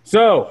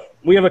 So,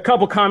 we have a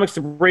couple comics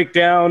to break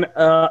down.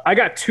 I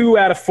got 2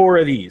 out of 4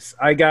 of these.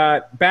 I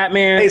got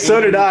Batman. Hey,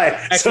 so did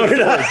I.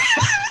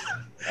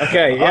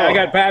 Okay, yeah, I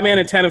got Batman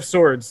and Ten of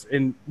Swords.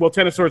 And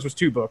Ten of Swords was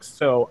 2 books,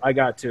 so I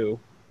got 2.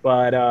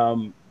 But,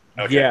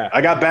 yeah. I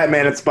got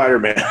Batman and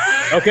Spider-Man.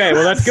 Okay,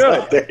 well, that's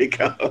good. So, there you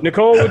go.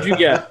 Nicole, what'd you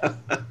get?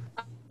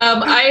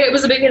 I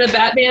was a big fan of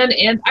Batman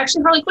and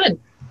actually Harley Quinn.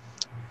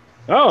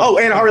 Oh,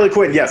 and Harley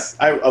Quinn, yes.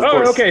 Of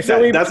course. Okay,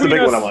 so that's the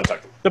big one I want to talk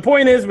about. The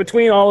point is,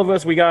 between all of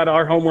us, we got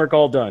our homework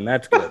all done.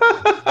 That's good.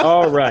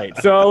 All right.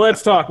 So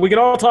let's talk. We can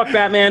all talk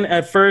Batman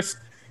at first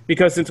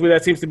because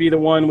that seems to be the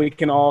one we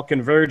can all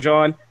converge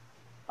on.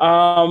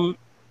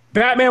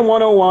 Batman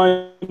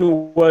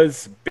 101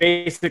 was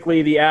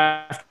basically the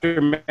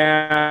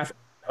aftermath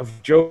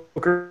of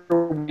Joker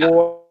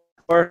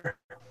War.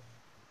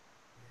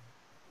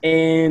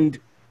 And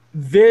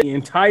the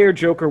entire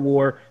Joker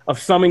War of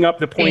summing up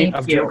the point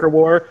of Joker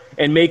War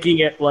and making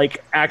it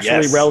like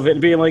actually relevant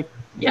and being like,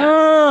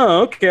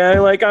 oh, okay,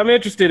 like I'm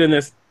interested in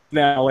this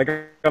now. Like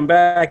I'm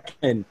back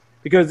in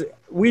because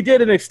we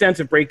did an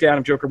extensive breakdown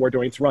of Joker War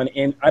during its run,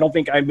 and I don't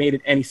think I made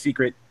it any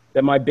secret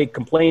that my big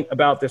complaint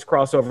about this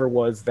crossover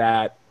was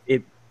that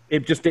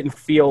it just didn't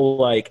feel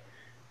like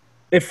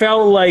it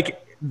felt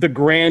like the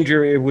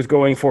grandeur it was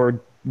going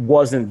for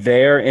wasn't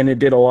there, and it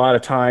did a lot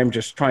of time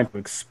just trying to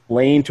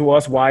explain to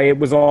us why it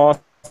was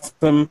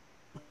awesome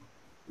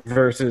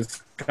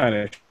versus kind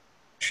of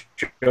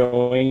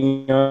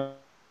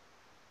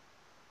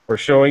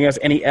showing us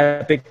any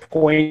epic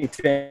point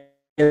in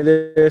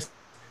this.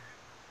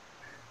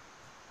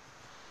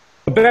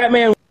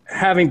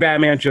 Having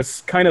Batman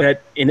just kind of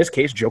that, in this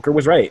case, Joker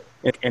was right.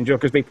 And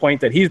Joker's big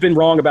point that he's been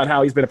wrong about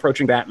how he's been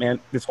approaching Batman,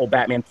 this whole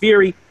Batman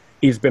theory.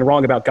 He's been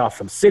wrong about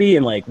Gotham City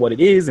and like what it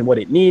is and what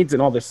it needs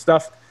and all this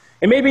stuff.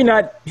 And maybe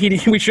not,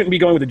 we shouldn't be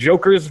going with the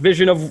Joker's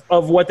vision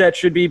of what that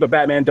should be, but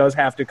Batman does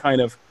have to kind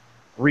of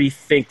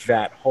rethink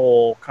that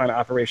whole kind of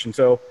operation.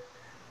 So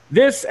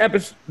this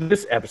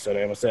episode,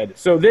 I almost said.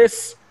 So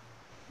this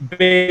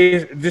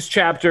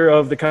chapter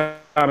of the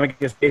comic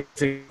is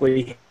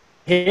basically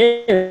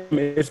him.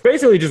 It's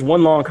basically just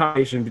one long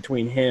conversation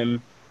between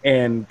him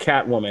and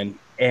Catwoman,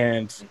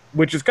 and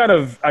which is kind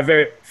of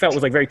felt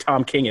was like very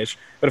Tom King-ish.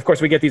 But of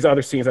course, we get these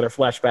other scenes that are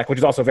flashback, which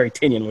is also very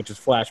Tinian, which is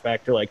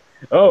flashback to like,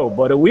 oh,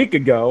 but a week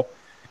ago,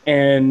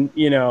 and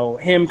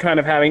him kind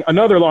of having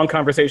another long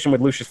conversation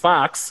with Lucius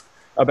Fox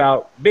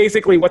about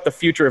basically what the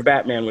future of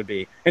Batman would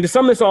be. And to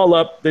sum this all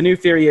up, the new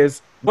theory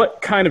is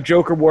what kind of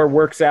Joker War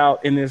works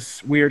out in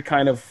this weird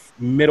kind of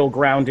middle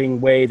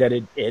grounding way that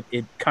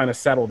it kind of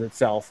settled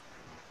itself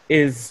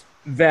is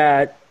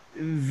that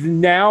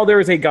now there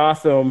is a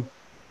Gotham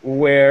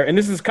where, and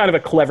this is kind of a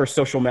clever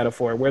social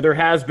metaphor, where there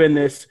has been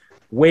this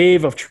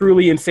wave of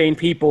truly insane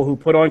people who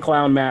put on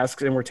clown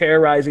masks and were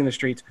terrorizing the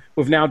streets,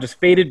 who have now just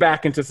faded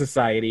back into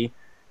society.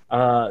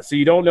 So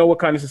you don't know what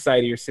kind of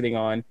society you're sitting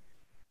on.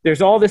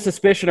 There's all this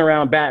suspicion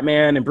around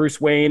Batman and Bruce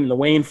Wayne and the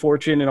Wayne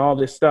fortune and all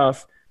this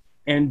stuff.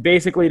 And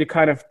basically to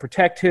kind of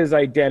protect his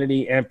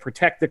identity and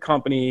protect the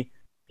company,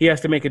 he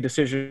has to make a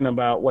decision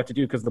about what to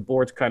do because the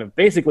board's kind of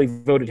basically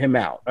voted him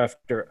out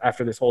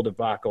after this whole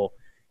debacle.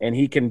 And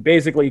he can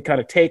basically kind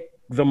of take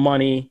the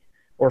money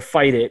or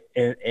fight it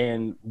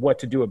and what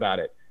to do about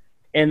it.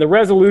 And the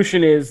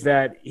resolution is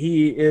that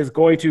he is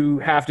going to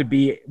have to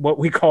be what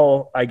we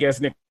call, I guess,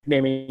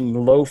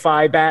 nicknaming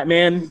lo-fi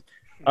Batman,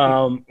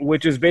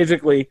 which is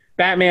basically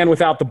Batman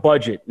without the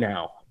budget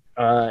now.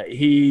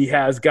 He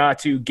has got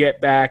to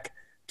get back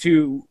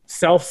to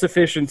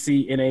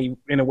self-sufficiency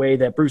in a way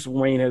that Bruce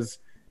Wayne has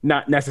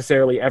not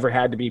necessarily ever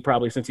had to be,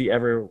 probably since he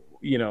ever,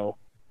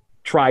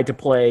 tried to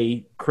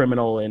play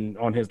criminal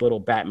on his little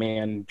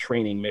Batman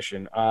training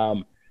mission.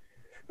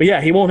 But yeah,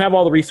 he won't have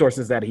all the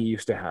resources that he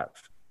used to have.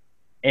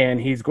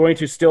 And he's going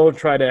to still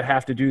try to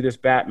have to do this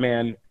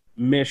Batman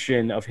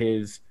mission of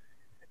his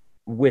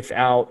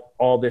without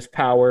all this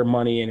power,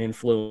 money, and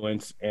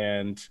influence.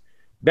 And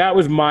that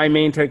was my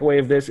main takeaway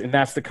of this. And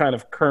that's the kind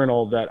of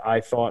kernel that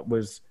I thought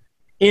was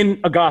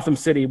in a Gotham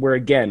City where,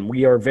 again,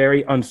 we are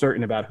very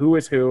uncertain about who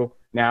is who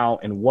now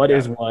and what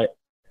is what.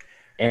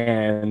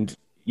 And,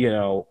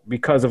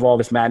 because of all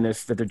this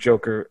madness that the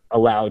Joker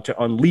allowed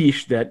to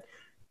unleash that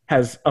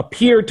has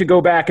appeared to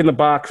go back in the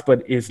box,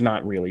 but is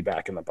not really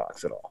back in the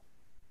box at all.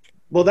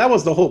 Well, that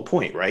was the whole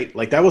point, right?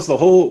 Like that was the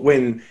whole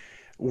when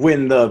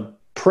the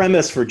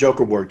premise for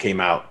Joker War came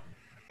out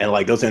and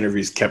like those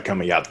interviews kept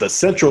coming out. The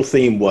central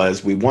theme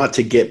was we want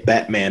to get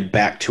Batman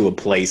back to a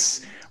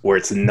place where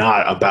it's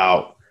not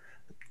about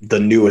the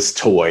newest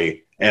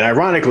toy. And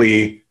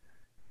ironically,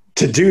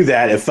 to do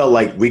that, it felt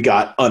like we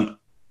got an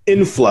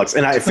influx.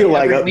 And I feel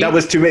like that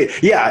was to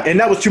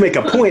make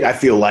a point, I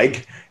feel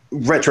like.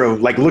 Retro,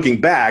 like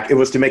looking back, it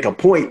was to make a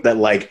point that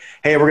like,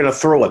 hey, we're going to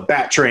throw a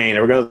bat train,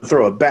 or we're going to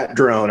throw a bat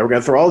drone, or we're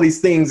going to throw all these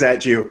things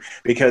at you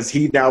because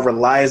he now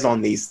relies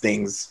on these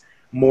things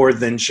more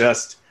than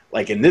just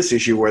like in this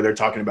issue where they're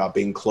talking about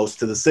being close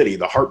to the city,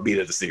 the heartbeat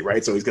of the city,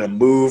 right? So he's going to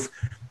move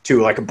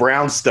to like a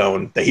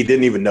brownstone that he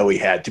didn't even know he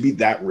had. To be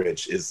that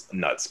rich is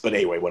nuts. But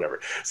anyway,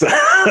 whatever. So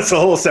that's a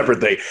whole separate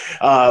thing.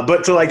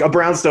 But to like a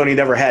brownstone he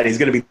never had, he's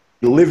going to be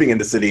living in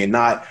the city and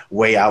not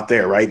way out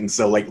there, right? And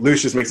so like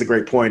Lucius makes a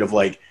great point of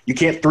like, you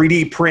can't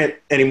 3D print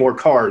any more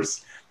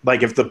cars.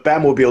 Like if the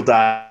Batmobile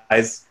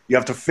dies, you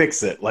have to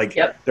fix it. Like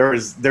there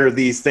are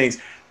these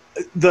things.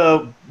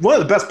 One of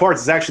the best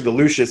parts is actually the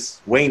Lucius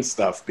Wayne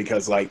stuff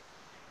because like,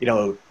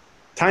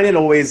 Tynion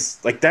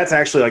always like that's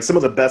actually like some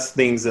of the best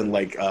things in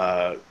like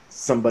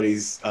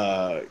something's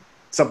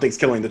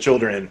killing the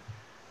children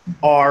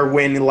are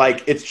when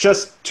like it's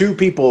just two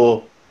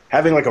people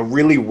having like a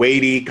really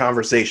weighty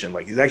conversation.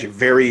 Like he's actually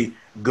very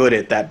good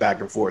at that back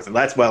and forth. And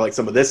that's why like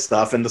some of this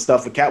stuff and the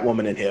stuff with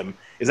Catwoman and him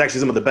is actually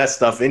some of the best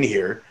stuff in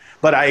here.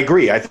 But I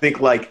agree. I think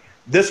like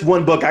this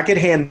one book, I could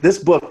hand this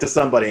book to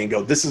somebody and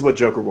go, this is what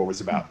Joker War was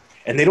about.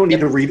 And they don't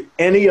need to read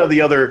any of the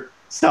other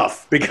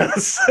stuff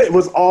because it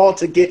was all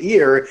to get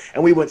here.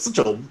 And we went such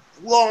a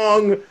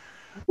long,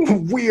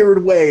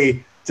 weird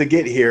way to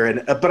get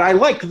here. But I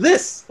like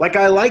this. Like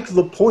I like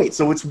the point.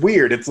 So it's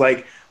weird. It's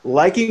like,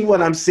 liking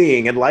what I'm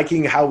seeing and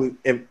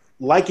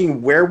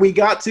liking where we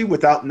got to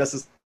without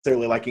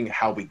necessarily liking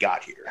how we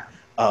got here.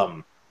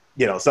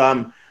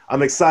 So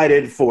I'm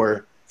excited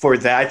for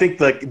that. I think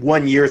the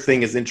 1 year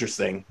thing is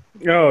interesting.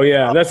 Oh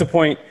yeah, that's the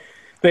point.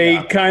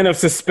 They kind of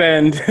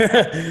suspend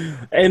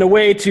in a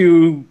way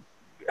to,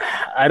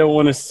 I don't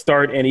want to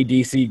start any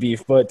DC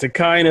beef, but to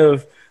kind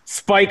of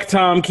spike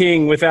Tom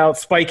King without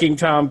spiking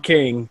Tom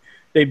King.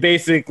 They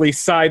basically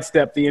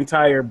sidestep the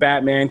entire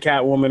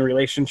Batman-Catwoman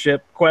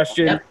relationship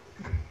question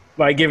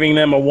by giving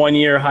them a 1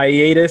 year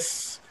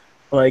hiatus,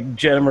 like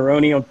Jenna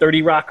Maroney on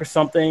 30 Rock or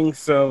something.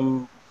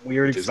 Some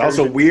weird. It's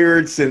also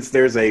weird since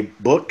there's a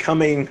book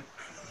coming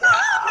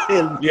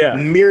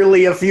in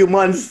merely a few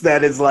months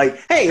that is like,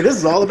 hey, this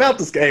is all about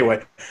this guy.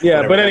 Anyway.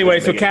 Yeah, but anyway,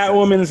 so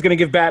Catwoman is going to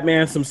give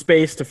Batman some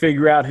space to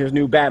figure out his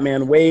new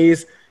Batman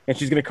ways, and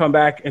she's going to come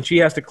back, and she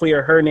has to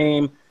clear her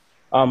name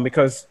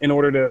because in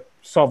order to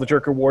solve the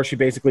Joker War, she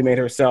basically made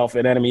herself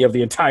an enemy of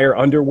the entire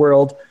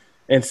underworld.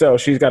 And so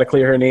she's got to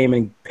clear her name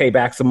and pay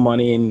back some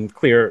money and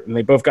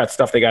they both got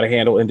stuff they got to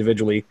handle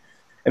individually.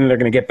 And then they're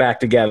going to get back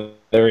together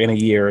in a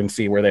year and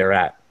see where they're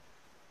at.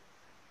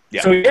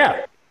 Yeah. So,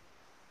 yeah.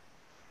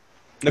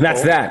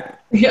 That's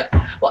that. Yeah.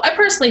 Well, I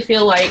personally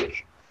feel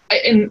like,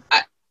 I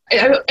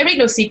make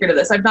no secret of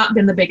this, I've not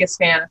been the biggest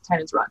fan of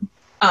Tynion's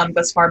run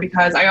thus far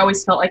because I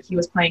always felt like he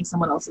was playing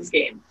someone else's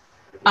game.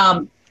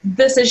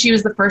 This issue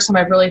is the first time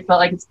I've really felt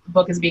like the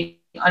book is being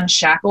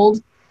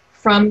unshackled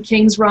from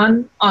King's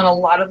run on a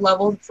lot of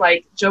levels. It's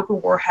like Joker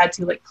War had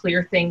to like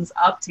clear things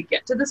up to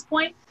get to this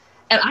point.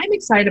 And I'm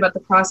excited about the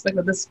prospect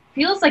that this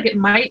feels like it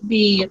might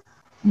be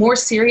more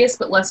serious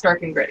but less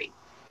dark and gritty.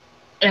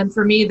 And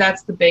for me,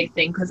 that's the big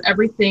thing because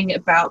everything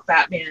about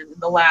Batman in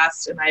the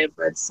last, and I have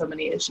read so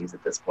many issues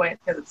at this point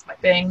because it's my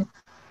thing,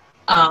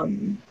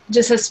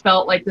 just has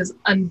felt like this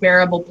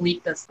unbearable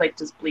bleakness, like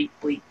just bleak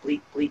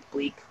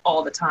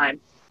all the time.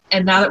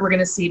 And now that we're going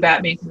to see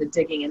Batman kind of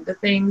digging into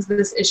things,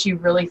 this issue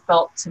really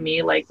felt to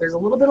me like there's a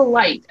little bit of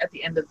light at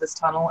the end of this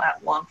tunnel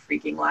at long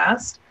freaking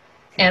last.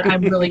 And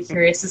I'm really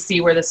curious to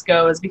see where this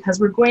goes, because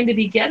we're going to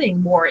be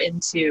getting more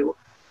into,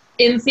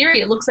 in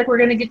theory, it looks like we're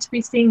going to get to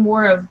be seeing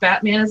more of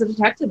Batman as a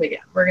detective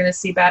again. We're going to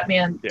see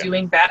Batman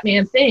doing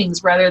Batman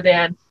things rather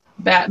than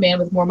Batman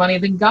with more money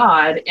than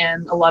God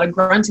and a lot of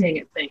grunting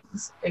at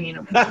things. And, you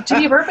know, to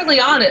be perfectly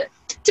honest,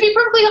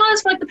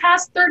 for like the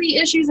past 30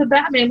 issues of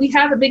Batman, we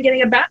haven't been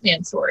getting a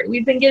Batman story.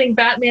 We've been getting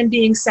Batman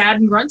being sad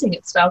and grunting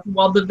at stuff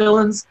while the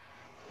villains,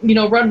 you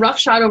know, run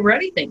roughshod over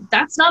anything.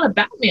 That's not a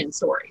Batman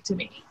story to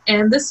me.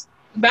 And this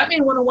Batman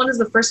 101 is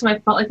the first time I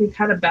felt like we've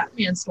had a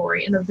Batman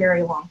story in a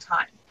very long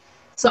time.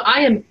 So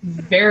I am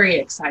very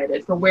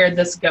excited for where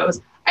this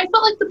goes. I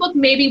felt like the book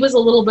maybe was a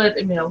little bit,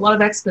 you know, a lot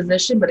of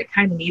exposition, but it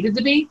kind of needed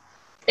to be.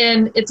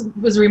 And it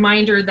was a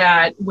reminder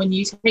that when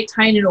you take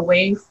Tynion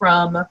away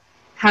from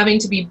having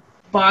to be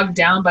bogged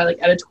down by like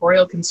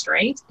editorial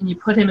constraint and you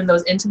put him in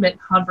those intimate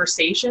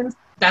conversations,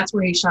 that's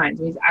where he shines.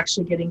 When he's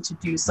actually getting to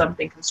do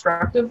something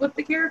constructive with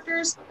the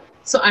characters.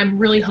 So I'm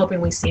really hoping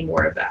we see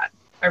more of that.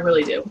 I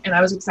really do. And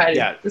I was excited.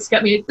 Yeah. This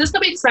got me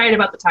excited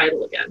about the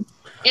title again.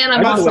 And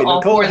I'm also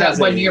all for that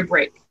 1 year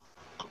break.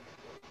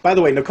 By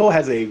the way, Nicole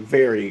has a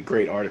very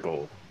great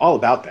article all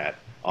about that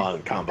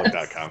on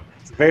comicbook.com.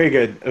 It's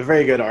a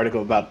very good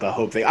article about the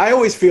Hope thing. I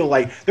always feel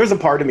like there's a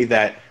part of me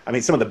that, I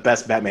mean, some of the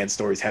best Batman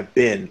stories have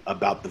been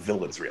about the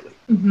villains, really.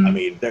 Mm-hmm. I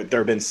mean, there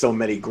have been so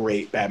many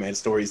great Batman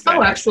stories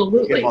that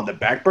absolutely get on the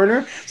back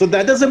burner. So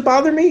that doesn't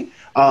bother me,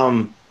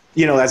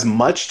 you know, as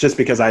much, just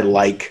because I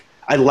like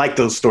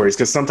those stories,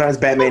 because sometimes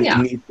Batman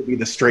needs to be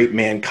the straight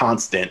man,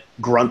 constant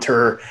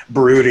grunter,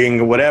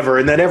 brooding, whatever,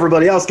 and then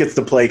everybody else gets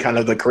to play kind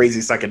of the crazy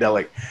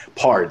psychedelic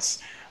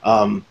parts.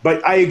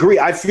 But I agree.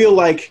 I feel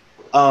like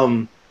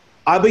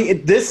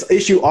this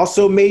issue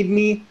also made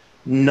me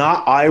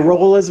not eye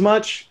roll as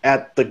much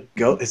at the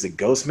is it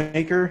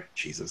Ghostmaker?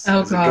 Jesus,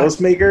 God.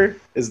 Ghostmaker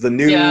is the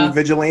new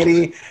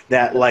vigilante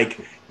that like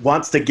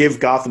wants to give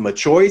Gotham a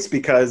choice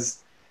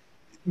because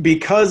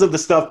of the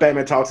stuff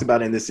Batman talks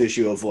about in this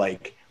issue of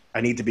like, I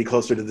need to be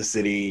closer to the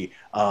city.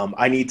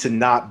 I need to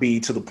not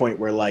be to the point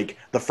where like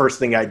the first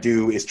thing I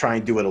do is try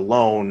and do it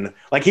alone.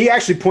 Like he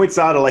actually points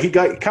out, like he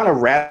got kind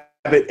of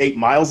Rabbit 8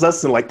 Miles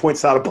us and like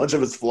points out a bunch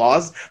of his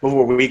flaws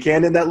before we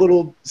can in that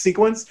little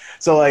sequence.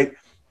 So like,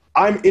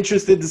 I'm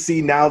interested to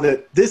see now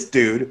that this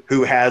dude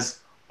who has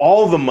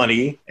all the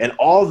money and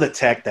all the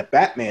tech that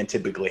Batman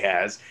typically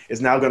has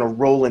is now going to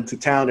roll into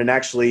town and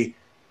actually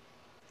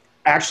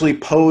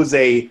pose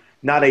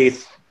not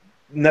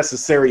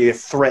necessarily a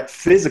threat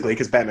physically,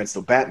 because Batman's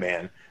still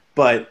Batman,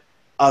 but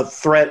a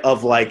threat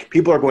of like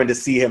people are going to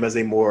see him as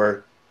a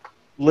more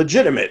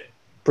legitimate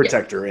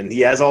protector, and he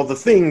has all the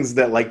things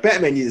that like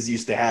Batman is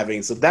used to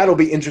having. So that'll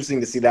be interesting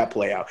to see that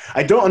play out.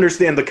 I don't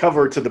understand the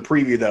cover to the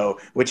preview though,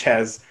 which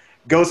has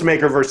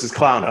Ghostmaker versus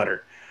Clown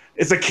Hunter.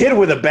 It's a kid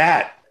with a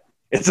bat.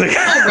 It's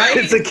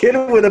a kid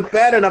with a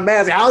bat and a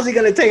mask. How is he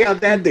going to take out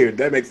that dude?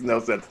 That makes no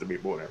sense to me,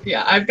 boy.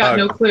 Yeah, I've got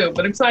no clue,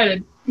 but I'm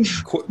excited.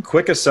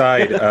 Quick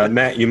aside,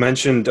 Matt, you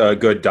mentioned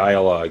good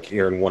dialogue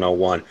here in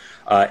 101.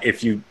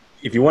 If you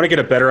want to get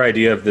a better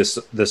idea of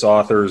this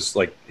author's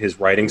like his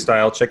writing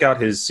style, check out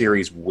his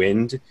series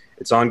Wind.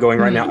 It's ongoing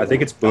right now. I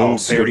think it's Boom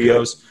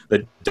Studios.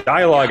 The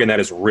dialogue in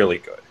that is really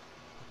good.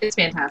 It's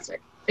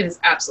fantastic. It is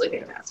absolutely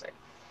fantastic.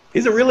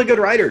 He's a really good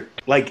writer.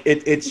 Like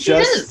it's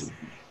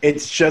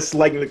just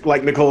like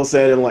Nicole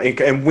said,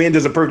 and Wind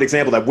is a perfect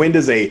example. That Wind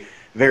is a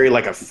very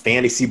like a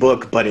fantasy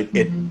book, but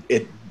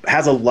it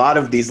has a lot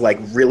of these like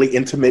really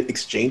intimate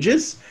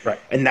exchanges, right?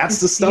 And that's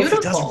the stuff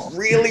it does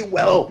really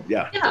well.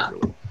 Yeah.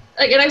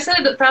 Like, and I've said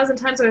it 1,000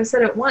 times, but I've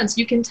said it once.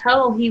 You can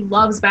tell he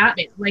loves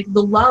Batman. Like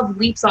the love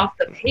leaps off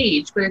the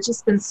page, but it's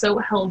just been so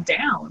held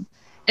down.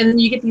 And then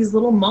you get these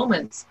little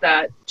moments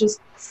that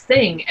just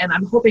sing, and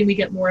I'm hoping we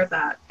get more of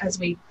that as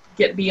we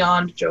get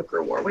beyond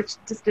Joker War, which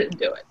just didn't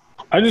do it.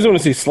 I just want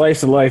to see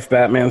slice of life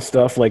Batman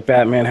stuff, like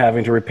Batman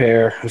having to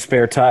repair a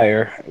spare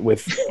tire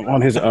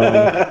on his own,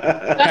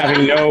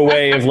 having no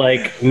way of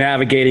like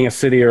navigating a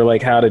city or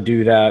like how to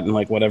do that, and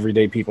like what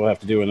everyday people have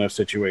to do in those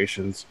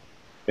situations.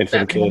 And for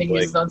the kid,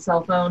 like his own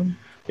cell phone.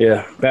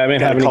 Yeah,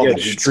 Batman having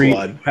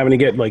to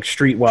get like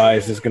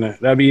streetwise is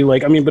that'd be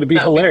like, I mean, but it'd be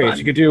hilarious.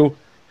 You could do.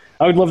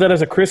 I would love that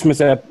as a Christmas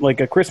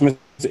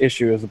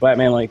issue, as the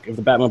Batman, like if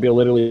the Batmobile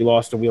literally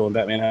lost a wheel and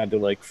Batman had to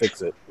like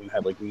fix it and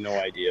had like no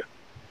idea.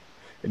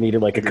 It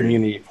needed like a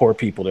community of poor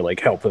people to like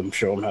help him,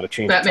 show him how to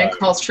change. Batman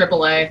calls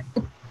AAA.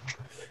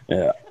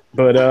 Yeah,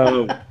 but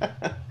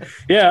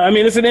yeah, I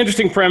mean it's an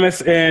interesting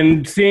premise,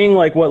 and seeing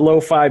like what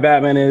lo-fi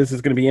Batman is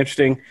going to be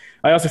interesting.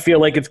 I also feel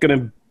like it's going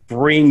to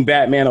bring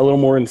Batman a little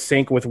more in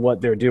sync with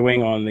what they're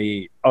doing on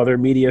the other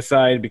media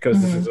side,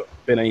 because this has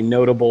been a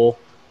notable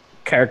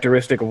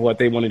characteristic of what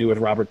they want to do with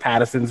Robert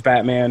Pattinson's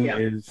Batman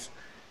is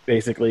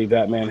basically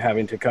Batman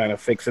having to kind of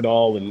fix it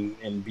all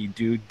and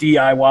do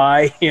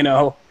DIY, you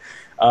know.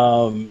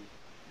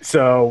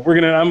 So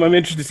I'm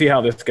interested to see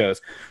how this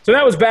goes. So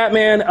that was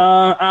Batman.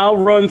 I'll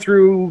run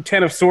through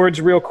Ten of Swords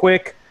real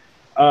quick.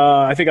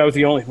 I think was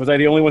I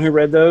the only one who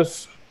read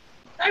those?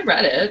 I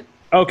read it.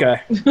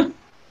 Okay.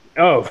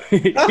 Oh,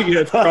 you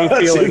had strong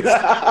feelings.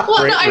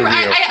 Well, no,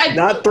 I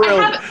not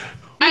thrilled.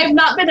 I have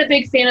not been a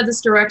big fan of this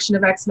direction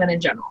of X-Men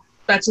in general.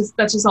 That's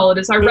just all it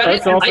is. I read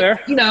That's it. all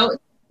fair.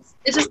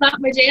 It's just not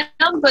my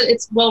jam, but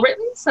it's well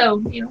written, so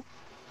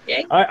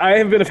yay. I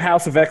have been a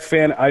House of X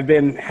fan. I've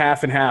been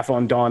half and half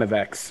on Dawn of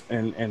X,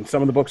 and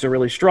some of the books are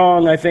really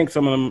strong. I think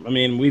some of them. I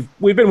mean,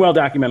 we've been well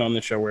documented on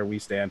this show where we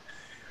stand.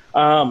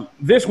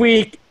 This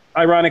week,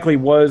 ironically,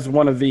 was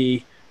one of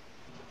the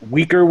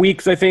weaker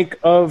weeks, I think,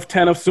 of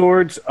Ten of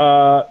Swords.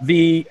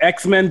 The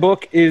X-Men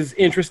book is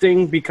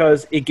interesting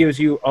because it gives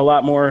you a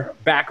lot more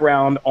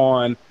background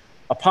on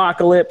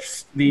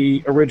Apocalypse,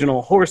 the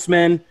original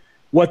Horseman,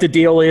 what the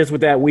deal is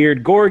with that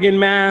weird Gorgon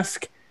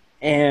mask,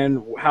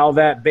 and how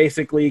that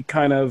basically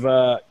kind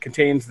of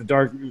contains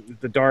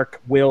the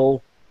dark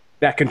will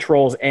that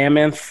controls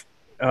Amenth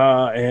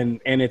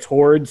and its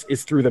hordes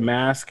is through the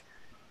mask,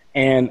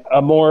 and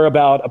more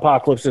about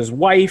Apocalypse's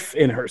wife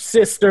and her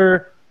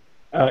sister,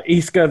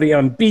 Iska the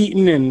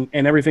Unbeaten,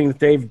 and everything that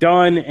they've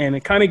done. And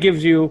it kind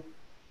of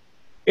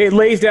it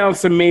lays down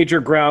some major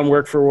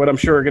groundwork for what I'm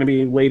sure are going to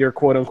be later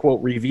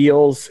quote-unquote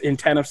reveals in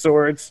Ten of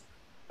Swords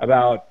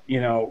about,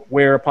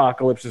 where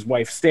Apocalypse's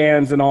wife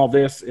stands and all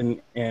this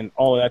and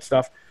all of that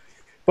stuff.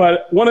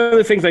 But one of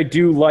the things I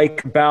do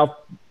like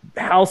about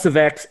House of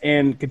X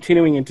and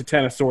continuing into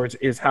Ten of Swords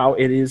is how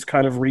it is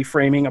kind of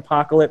reframing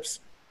Apocalypse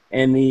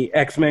and the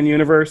X-Men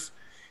universe.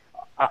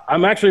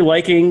 I'm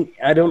actually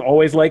I don't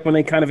always like when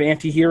they kind of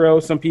anti-hero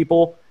some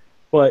people,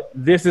 but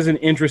this is an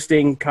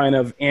interesting kind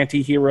of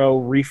anti-hero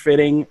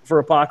refitting for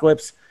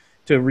Apocalypse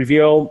to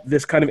reveal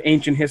this kind of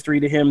ancient history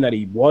to him, that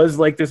he was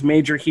like this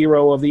major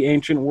hero of the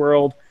ancient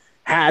world,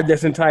 had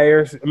this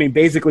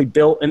basically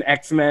built an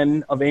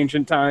X-Men of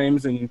ancient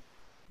times and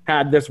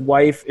had this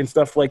wife and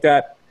stuff like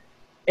that.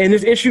 And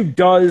this issue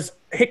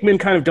Hickman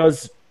kind of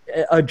does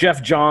a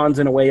Jeff Johns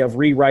in a way of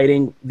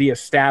rewriting the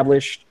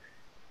established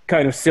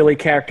kind of silly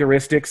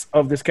characteristics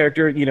of this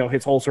character,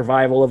 his whole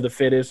survival of the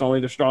fittest, only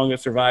the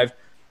strongest survive.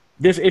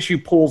 This issue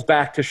pulls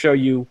back to show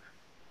you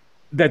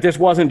that this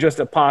wasn't just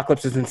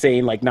Apocalypse's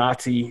insane like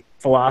Nazi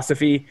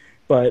philosophy,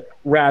 but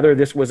rather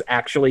this was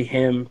actually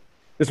him.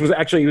 This was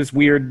actually this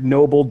weird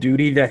noble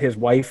duty that his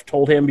wife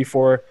told him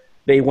before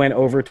they went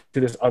over to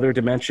this other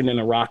dimension in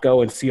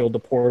Arakko and sealed the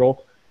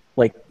portal.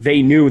 Like,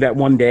 they knew that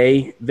one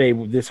day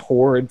this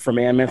horde from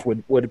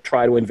Amenth would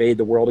try to invade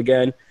the world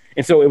again.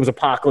 And so it was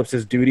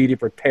Apocalypse's duty to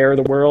prepare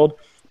the world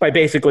by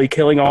basically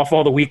killing off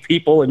all the weak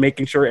people and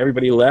making sure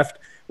everybody left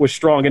was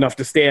strong enough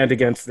to stand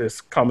against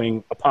this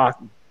coming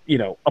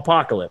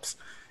apocalypse.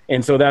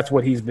 And so that's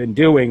what he's been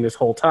doing this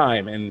whole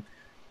time. And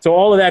so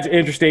all of that's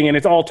interesting, and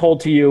it's all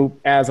told to you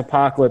as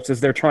Apocalypse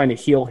as they're trying to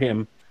heal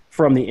him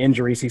from the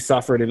injuries he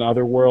suffered in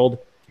Otherworld.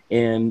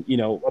 And,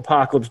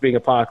 Apocalypse being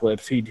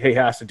Apocalypse, he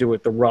has to do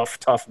it the rough,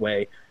 tough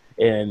way.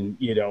 And,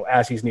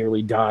 as he's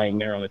nearly dying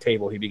there on the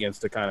table, he begins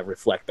to kind of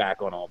reflect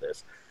back on all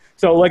this.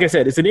 So, like I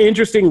said, it's an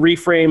interesting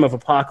reframe of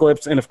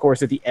Apocalypse. And, of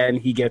course, at the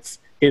end, he gets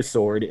his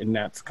sword. And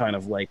that's kind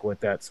of like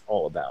what that's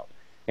all about.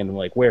 And,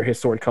 like, where his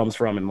sword comes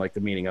from and, like, the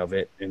meaning of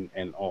it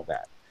and all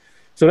that.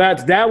 So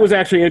that was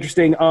actually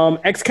interesting.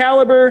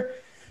 Excalibur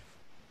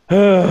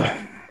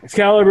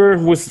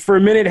was, for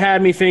a minute,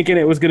 had me thinking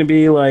it was going to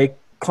be, like,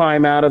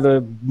 climb out of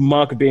the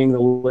muck being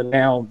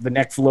the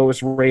next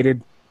lowest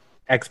rated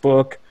X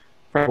book.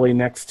 Probably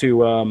next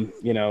to,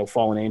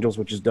 Fallen Angels,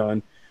 which is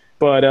done.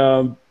 But,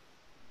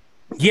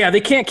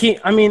 they can't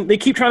they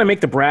keep trying to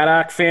make the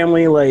Braddock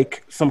family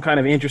like some kind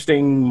of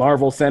interesting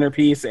Marvel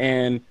centerpiece,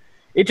 and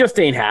it just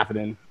ain't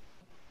happening.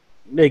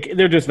 Like,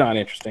 they're just not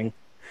interesting.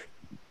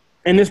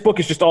 And this book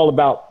is just all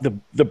about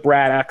the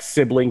Braddock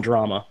sibling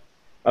drama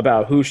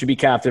about who should be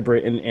Captain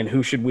Britain and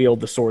who should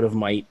wield the Sword of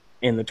Might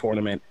in the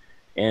tournament.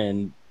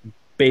 And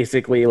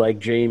basically, like,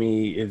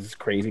 Jamie is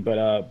crazy,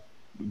 but,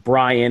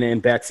 Brian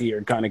and Betsy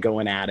are kind of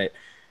going at it,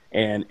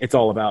 and it's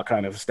all about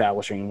kind of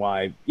establishing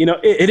why,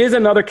 it is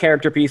another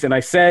character piece. And I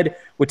said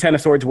with Ten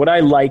of Swords, what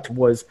I liked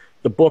was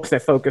the books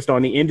that focused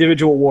on the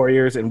individual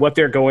warriors and what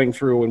they're going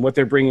through and what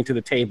they're bringing to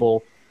the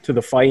table to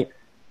the fight.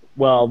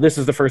 Well, this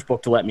is the first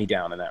book to let me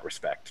down in that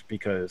respect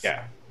because,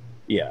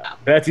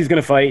 Betsy's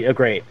going to fight,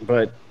 great,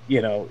 but,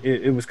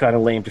 it was kind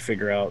of lame to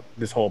figure out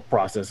this whole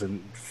process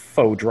and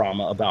faux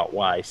drama about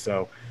why.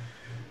 So,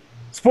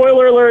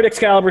 spoiler alert,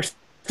 Excalibur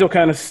still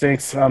kind of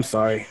stinks. I'm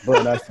sorry,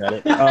 but I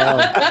said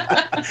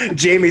it.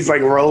 Jamie's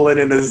like rolling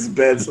in his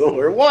bed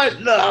somewhere.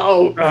 What?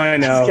 No. I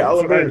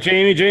know.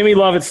 Jamie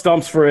Lovett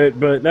stumps for it,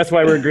 but that's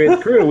why we're a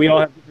great crew. We all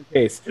have different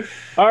tastes.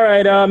 All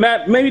right,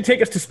 Matt, maybe take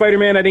us to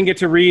Spider-Man. I didn't get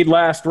to read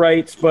Last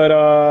Rites, but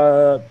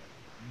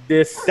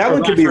that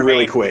one could be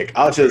really quick.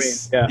 I'll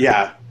just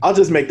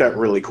make that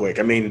really quick.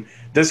 I mean,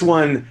 this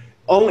one,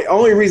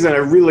 only reason I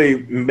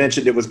really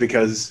mentioned it was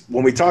because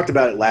when we talked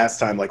about it last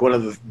time, like one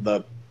of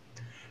the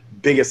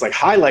biggest like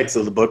highlights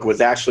of the book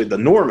was actually the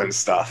Norman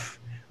stuff,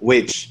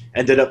 which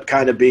ended up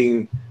kind of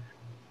being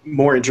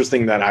more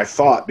interesting than I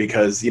thought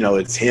because, you know,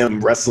 it's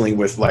him wrestling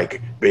with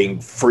like being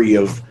free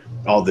of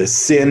all this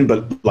sin,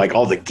 but like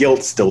all the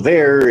guilt's still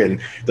there and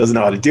doesn't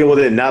know how to deal with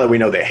it. And now that we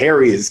know that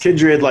Harry is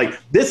Kindred, like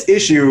this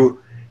issue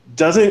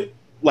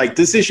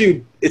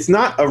it's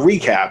not a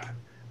recap,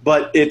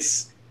 but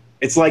it's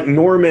like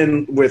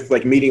Norman with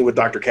like meeting with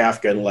Dr.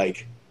 Kafka and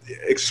like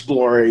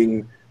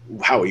exploring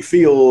how he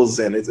feels,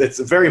 and it's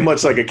very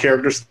much like a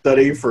character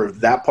study for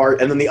that part.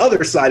 And then the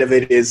other side of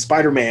it is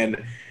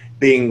Spider-Man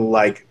being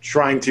like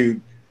trying to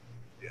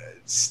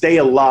stay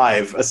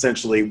alive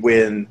essentially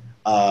when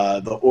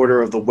the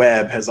Order of the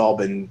Web has all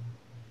been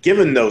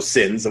given those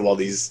sins of all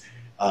these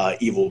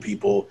evil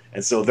people,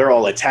 and so they're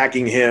all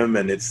attacking him,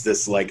 and it's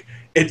this like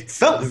it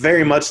felt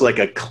very much like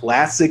a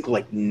classic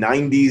like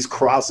 90s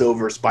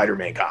crossover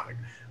Spider-Man comic.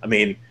 I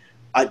mean,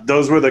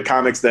 those were the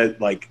comics that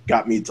like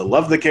got me to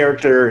love the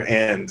character,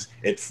 and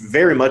it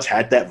very much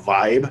had that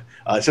vibe.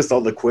 It's just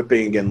all the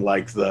quipping and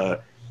like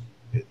the,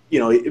 you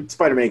know,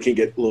 Spider-Man can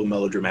get a little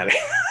melodramatic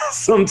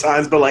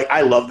sometimes, but like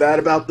I love that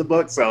about the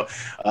book. So,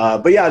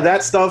 but yeah,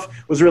 that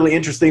stuff was really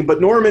interesting.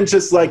 But Norman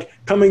just like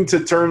coming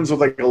to terms with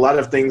like a lot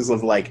of things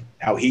of like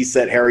how he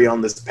set Harry on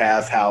this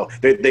path. How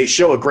they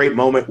show a great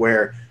moment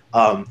where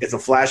it's a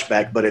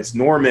flashback, but it's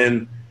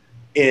Norman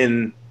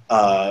in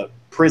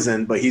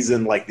prison, but he's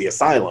in like the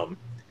asylum.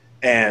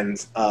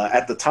 And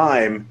at the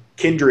time,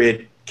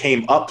 Kindred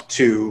came up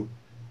to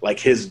like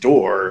his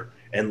door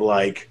and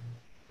like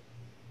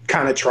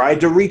kind of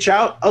tried to reach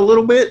out a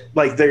little bit.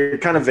 Like they're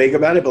kind of vague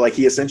about it, but like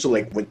he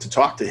essentially like went to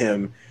talk to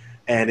him,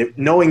 and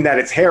knowing that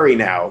it's Harry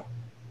now,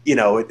 you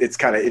know, it's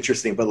kind of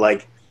interesting. But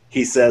like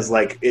he says,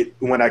 like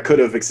when I could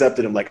have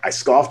accepted him, like I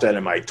scoffed at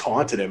him, I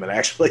taunted him, and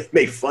actually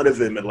made fun of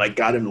him, and like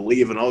got him to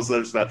leave, and all this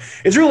other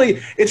stuff. It's really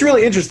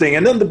interesting.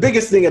 And then the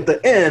biggest thing at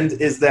the end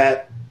is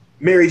that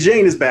Mary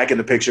Jane is back in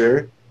the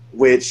picture,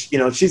 which, you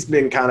know, she's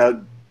been kind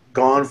of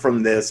gone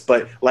from this,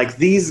 but like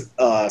these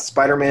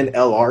Spider-Man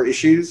LR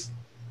issues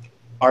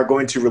are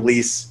going to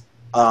release,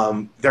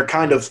 they're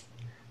kind of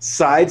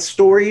side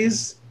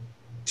stories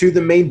to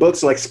the main book.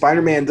 So like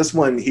Spider-Man, this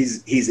one,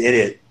 he's in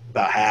it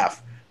about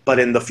half, but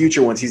in the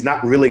future ones, he's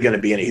not really going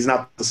to be in it. He's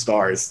not the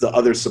star. It's the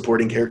other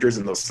supporting characters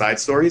in those side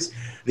stories.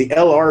 The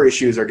LR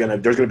issues there's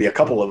going to be a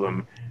couple of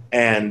them.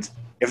 And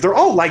if they're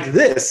all like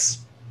this,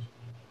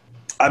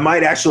 I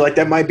might actually like,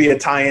 that might be a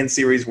tie-in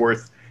series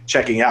worth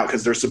checking out,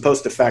 because they're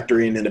supposed to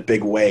factor in a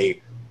big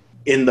way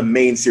in the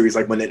main series,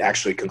 like when it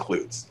actually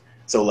concludes.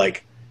 So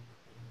like,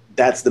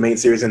 that's the main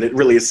series, and it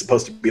really is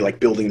supposed to be like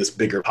building this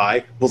bigger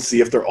pie. We'll see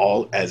if they're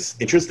all as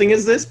interesting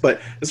as this, but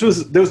this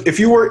was if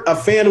you were a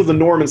fan of the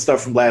Norman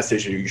stuff from last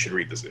issue, you should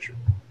read this issue.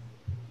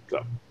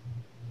 So,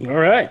 all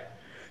right,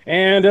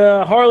 and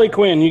Harley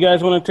Quinn, you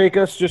guys want to take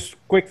us just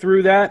quick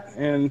through that,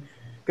 and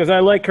because I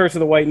like Curse of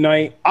the White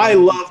Knight. I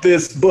love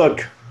this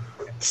book.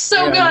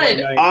 So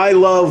good. I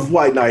love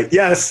White Knight.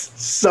 Yes,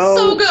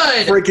 so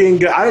good. Freaking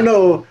good. I don't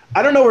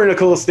know where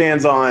Nicole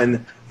stands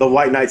on the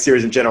White Knight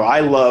series in general. I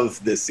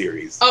love this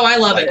series. Oh, I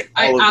love it.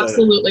 I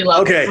absolutely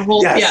love it. Okay.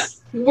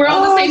 Yes. We're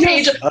on the same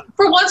page.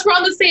 For once, we're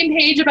on the same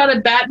page about a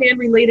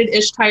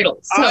Batman-related-ish title.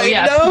 So,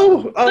 I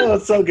know. Oh,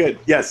 it's so good.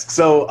 Yes.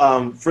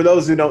 So, for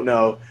those who don't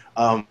know,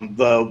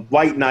 the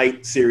White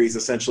Knight series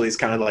essentially is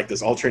kind of like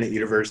this alternate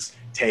universe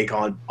take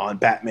on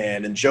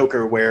Batman and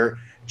Joker, where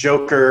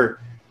Joker,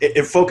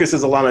 it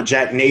focuses a lot on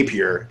Jack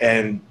Napier,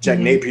 and Jack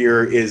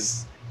Napier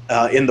is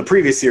in the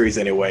previous series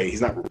anyway. He's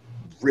not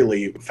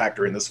really a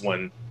factor in this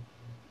one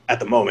at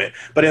the moment,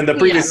 but in the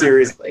previous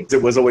series,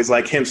 it was always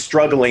like him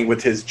struggling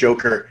with his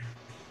Joker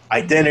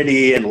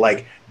identity, and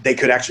like they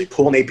could actually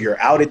pull Napier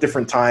out at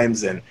different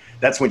times, and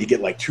that's when you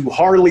get like two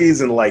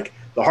Harleys, and like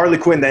the Harley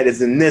Quinn that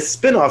is in this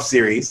spin-off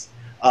series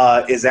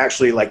is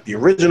actually like the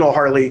original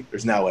Harley.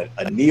 There's now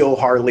a Neo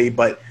Harley,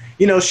 but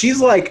you know, she's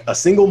like a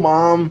single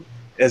mom,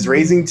 is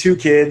raising two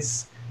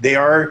kids. They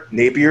are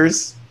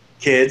Napier's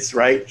kids,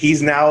 right?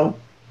 He's dead,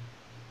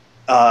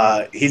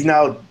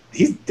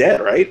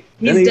 right?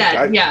 He's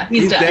dead. Yeah,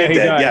 he's dead.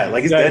 Yeah,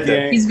 like he's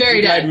dead. He's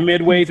very dead.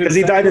 Midway through, because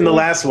he died in the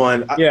last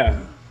one.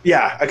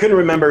 Yeah, I couldn't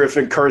remember if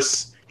in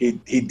Curse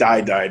he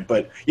died,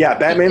 but yeah,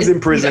 Batman's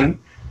in prison. Yeah.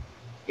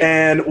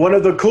 And one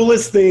of the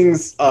coolest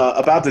things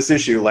about this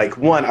issue, like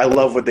one, I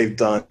love what they've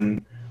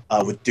done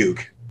with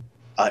Duke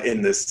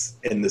in this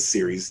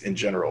series in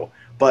general.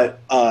 But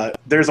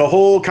there's a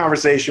whole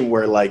conversation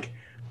where like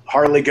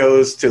Harley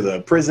goes to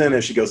the prison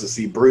and she goes to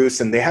see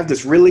Bruce, and they have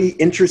this really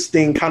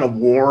interesting kind of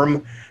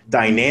warm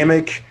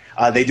dynamic.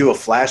 They do a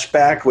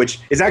flashback, which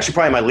is actually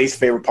probably my least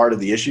favorite part of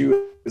the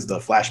issue, is the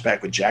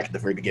flashback with Jack at the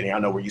very beginning. I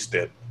don't know where you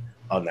stood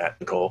on that,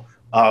 Nicole.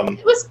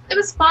 It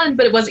was fun,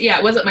 but it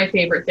wasn't my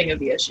favorite thing of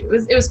the issue.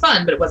 It was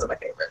fun, but it wasn't my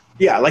favorite.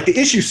 Yeah, like the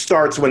issue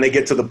starts when they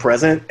get to the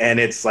present, and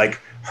it's like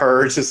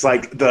her, it's just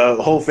like the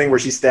whole thing where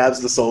she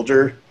stabs the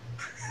soldier.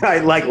 I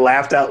like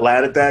laughed out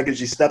loud at that because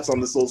she steps on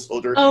this little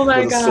soldier with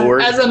a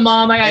sword. As a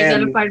mom, I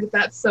identified with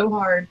that so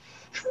hard.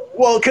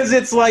 Well, because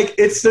it's like,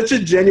 it's such a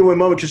genuine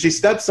moment, because she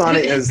steps on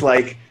it as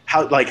like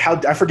how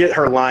I forget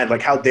her line,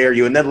 like, how dare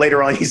you? And then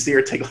later on you see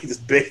her take like this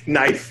big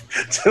knife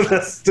to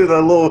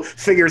the little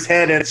figure's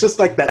head, and it's just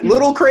like that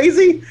little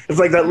crazy. It's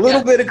like that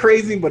little bit of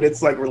crazy, but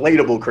it's like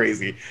relatable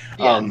crazy.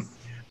 Yes.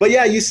 But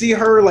yeah, you see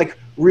her like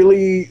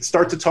really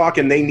start to talk,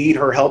 and they need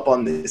her help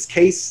on this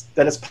case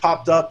that has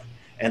popped up,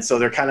 and so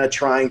they're kind of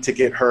trying to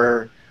get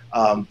her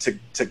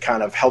to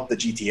kind of help the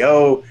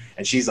GTO,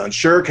 and she's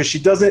unsure because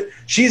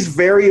she's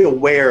very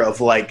aware of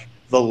like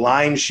the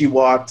line she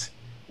walked,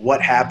 what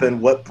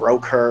happened, what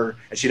broke her,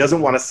 and she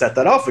doesn't want to set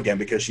that off again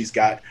because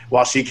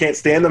while she can't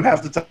stand them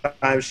half the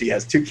time, she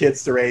has 2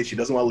 kids to raise. She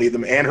doesn't want to leave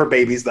them and her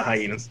babies, the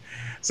hyenas.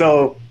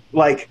 So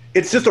like,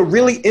 it's just a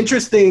really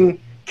interesting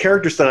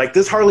character study. Like,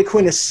 this Harley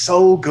Quinn is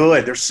so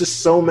good. There's just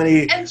so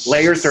many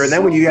layers to her. And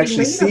then when you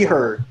actually see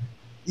her,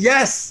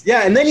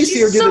 and then you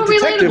see her do the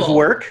detective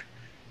work,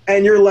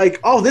 and you're like,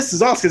 oh, this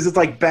is awesome, because it's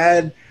like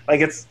bad,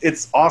 like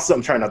it's awesome.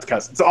 I'm trying not to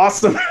cuss. It's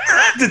awesome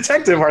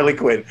detective Harley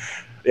Quinn.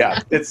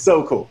 Yeah, it's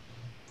so cool.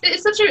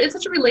 It's such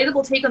a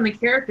relatable take on the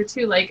character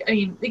too. Like, I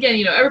mean, again,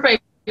 you know, everybody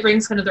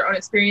brings kind of their own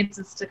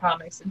experiences to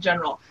comics in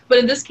general, but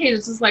in this case,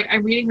 it's just like,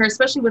 I'm reading her,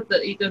 especially with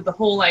the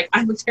whole like,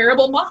 I'm a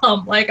terrible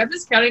mom. Like, I'm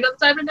just counting down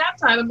the time to nap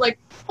time. I'm like,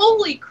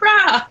 holy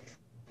crap!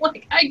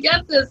 Like, I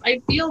get this,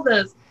 I feel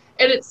this,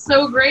 and it's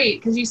so great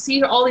because you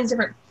see all these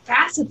different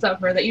facets of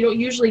her that you don't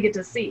usually get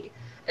to see.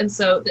 And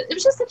so it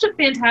was just such a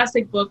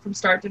fantastic book from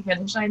start to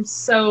finish. I'm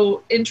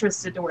so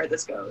interested to where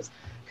this goes,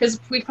 because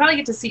we probably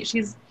get to see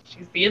she's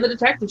being the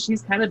detective.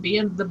 She's kind of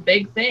being the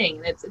big thing.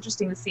 And it's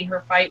interesting to see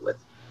her fight with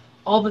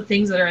all the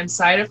things that are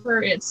inside of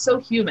her. It's so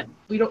human.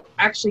 We don't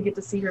actually get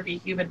to see her be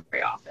human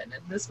very often.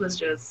 And this was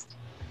just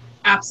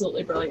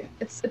absolutely brilliant.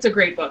 It's a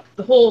great book.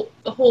 The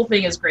whole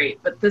thing is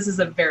great, but this is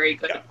a very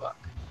good book.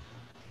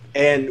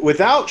 And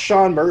without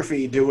Sean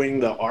Murphy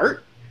doing the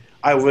art,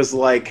 I was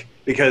like,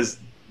 because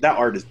that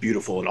art is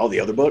beautiful in all the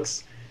other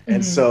books.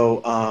 And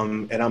so,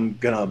 and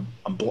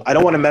I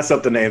don't want to mess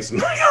up the names. I'm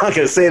not going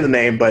to say the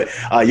name, but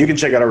you can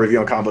check out our review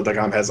on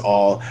comicbook.com, has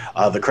all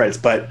the credits.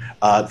 But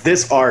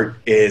this art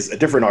is a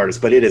different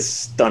artist, but it is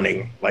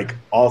stunning, like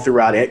all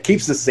throughout. It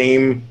keeps the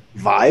same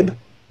vibe,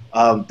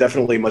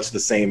 definitely much the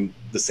same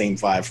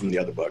vibe from the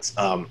other books.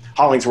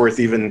 Hollingsworth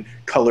even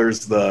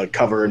colors the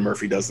cover, and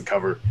Murphy does the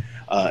cover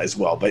as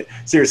well. But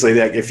seriously,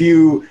 like, if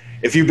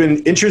you've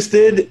been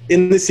interested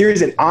in this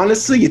series, and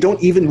honestly, you don't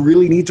even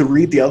really need to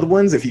read the other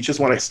ones if you just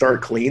want to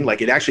start clean.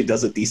 Like, it actually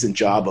does a decent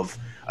job of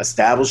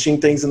establishing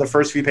things in the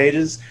first few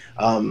pages.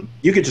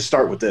 You could just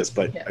start with this,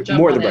 but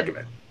more than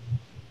recommend.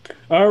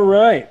 All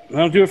right.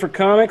 That'll do it for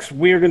comics.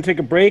 We are going to take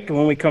a break, and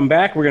when we come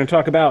back, we're going to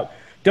talk about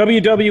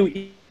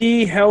WWE,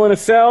 Hell in a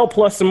Cell,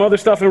 plus some other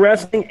stuff in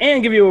wrestling,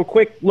 and give you a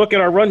quick look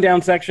at our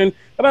rundown section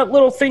about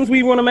little things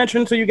we want to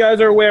mention so you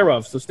guys are aware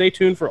of. So stay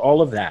tuned for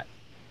all of that.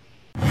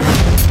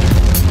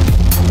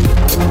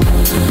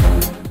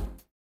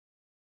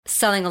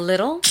 Selling a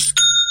little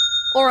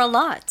or a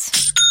lot?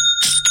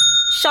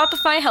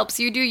 Shopify helps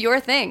you do your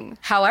thing,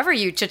 however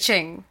you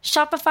cha-ching.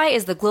 Shopify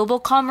is the global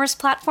commerce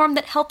platform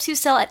that helps you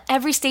sell at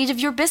every stage of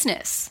your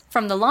business.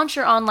 From the launch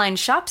your online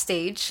shop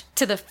stage,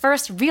 to the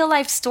first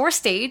real-life store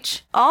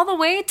stage, all the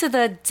way to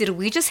the did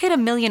we just hit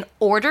 1 million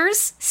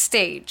orders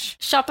stage.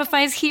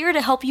 Shopify is here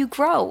to help you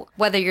grow.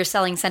 Whether you're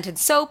selling scented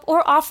soap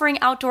or offering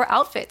outdoor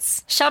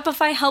outfits,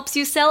 Shopify helps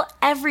you sell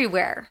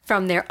everywhere.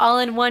 From their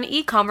all-in-one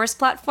e-commerce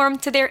platform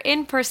to their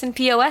in-person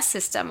POS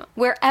system,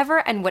 wherever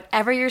and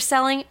whatever you're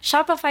selling,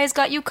 Shopify's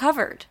got you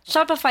covered.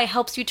 Shopify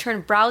helps you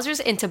turn browsers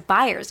into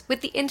buyers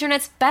with the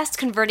internet's best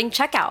converting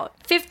checkout.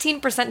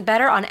 15%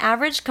 better on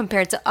average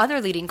compared to other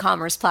leading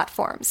commerce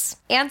platforms.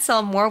 And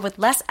sell more with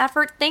less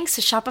effort thanks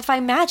to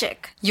Shopify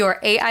Magic, your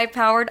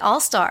AI-powered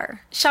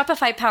all-star.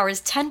 Shopify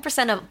powers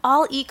 10% of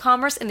all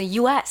e-commerce in the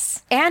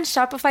US. And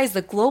Shopify is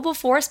the global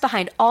force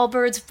behind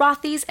Allbirds,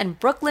 Rothy's, and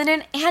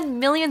Brooklinen, and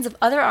millions of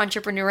other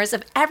entrepreneurs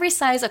of every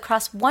size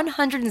across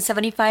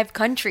 175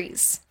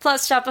 countries.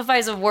 Plus,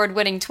 Shopify's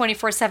award-winning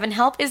 24/7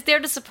 help is there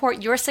to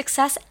support your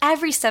success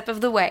every step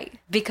of the way.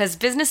 Because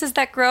businesses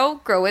that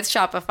grow with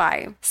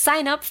Shopify.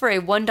 Sign up for a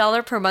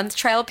 $1 per month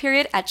trial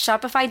period at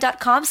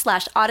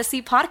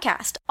shopify.com/Odyssey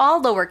Podcast,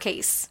 all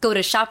lowercase. Go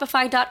to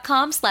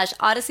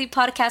shopify.com/Odyssey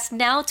Podcast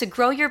now to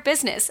grow your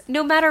business,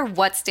 no matter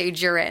what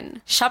stage you're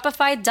in.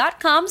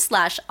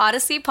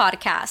 Shopify.com/Odyssey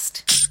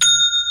Podcast.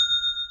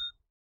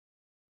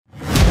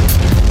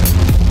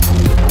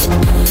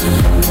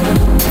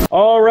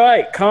 All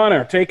right,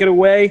 Connor, take it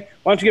away.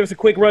 Why don't you give us a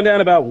quick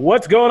rundown about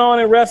what's going on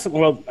in wrestling?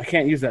 Well, I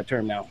can't use that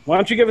term now. Why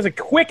don't you give us a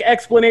quick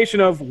explanation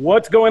of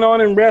what's going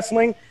on in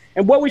wrestling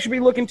and what we should be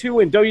looking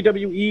to in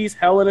WWE's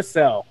Hell in a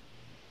Cell?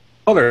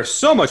 Oh, there's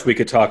so much we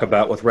could talk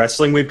about with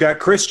wrestling. We've got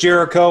Chris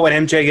Jericho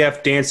and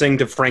MJF dancing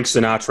to Frank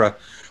Sinatra.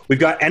 We've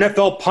got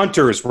NFL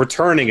punters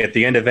returning at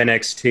the end of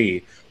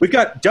NXT. We've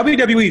got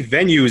WWE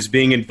venues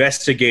being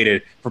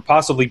investigated for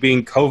possibly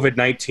being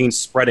COVID-19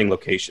 spreading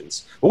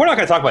locations. But we're not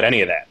going to talk about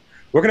any of that.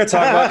 We're going to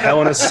talk about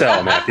Hell in a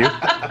Cell, Matthew.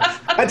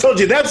 I told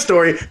you that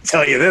story.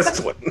 Tell you this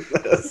one.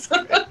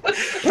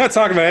 We're not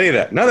talking about any of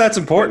that. None of that's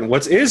important.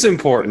 What is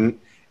important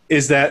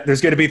is that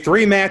there's going to be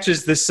 3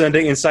 matches this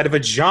Sunday inside of a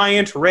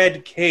giant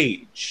red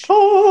cage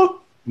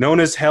known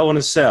as Hell in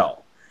a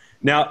Cell.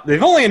 Now,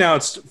 they've only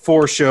announced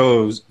 4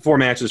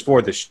 matches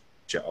for this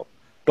show,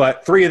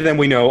 but 3 of them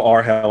we know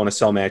are Hell in a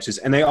Cell matches,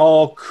 and they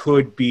all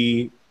could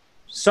be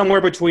somewhere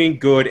between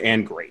good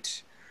and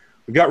great.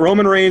 We've got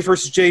Roman Reigns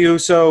versus Jey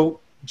Uso.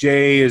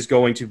 Jey is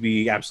going to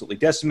be absolutely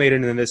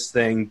decimated in this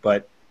thing,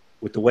 but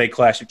with the way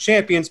Clash of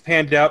Champions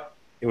panned out,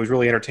 it was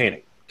really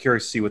entertaining.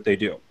 Curious to see what they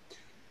do.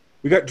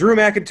 We got Drew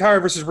McIntyre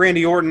versus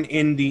Randy Orton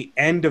in the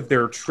end of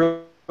their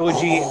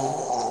trilogy.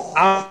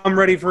 I'm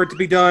ready for it to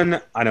be done.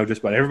 I know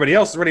just about everybody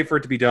else is ready for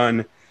it to be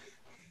done.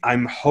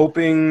 I'm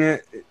hoping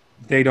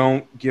they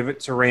don't give it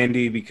to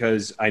Randy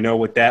because I know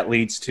what that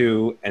leads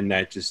to, and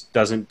that just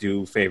doesn't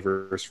do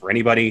favors for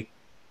anybody.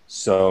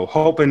 So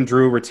hoping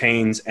Drew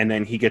retains, and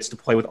then he gets to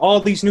play with all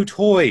these new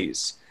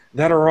toys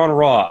that are on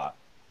Raw,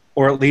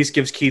 or at least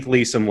gives Keith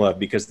Lee some love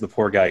because the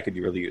poor guy could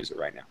really use it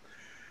right now.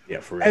 Yeah,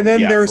 for real. And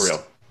then there's for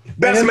real.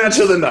 Best match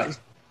of the night.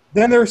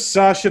 Then there's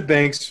Sasha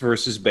Banks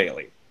versus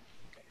Bayley.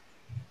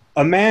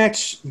 A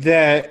match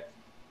that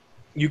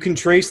you can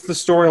trace the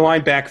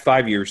storyline back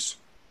 5 years.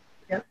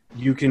 Yep.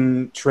 You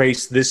can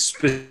trace this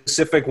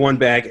specific one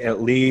back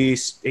at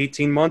least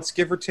 18 months,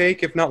 give or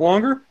take, if not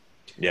longer.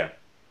 Yeah.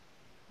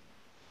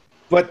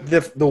 But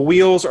the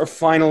wheels are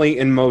finally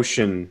in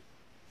motion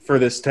for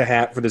this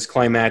for this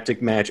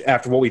climactic match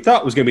after what we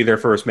thought was going to be their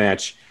first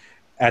match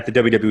at the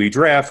WWE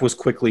draft was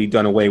quickly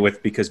done away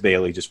with because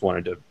Bayley just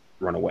wanted to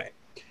run away.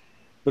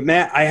 But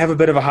Matt, I have a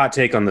bit of a hot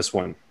take on this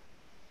one.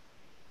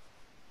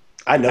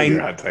 I know your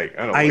hot take.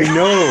 I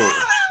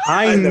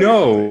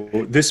know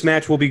this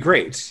match will be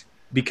great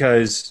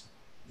because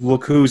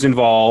look who's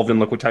involved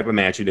and look what type of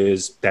match it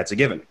is. That's a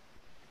given.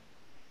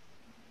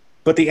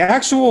 But the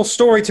actual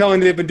storytelling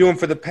they've been doing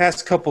for the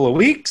past couple of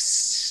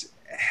weeks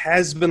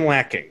has been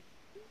lacking.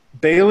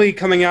 Bayley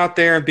coming out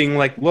there and being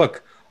like,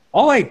 look,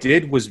 all I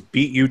did was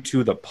beat you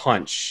to the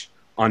punch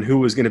on who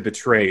was going to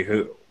betray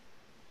who.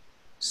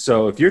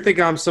 So if you're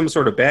thinking I'm some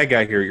sort of bad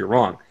guy here, you're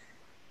wrong.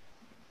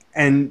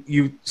 And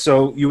you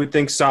would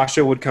think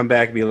Sasha would come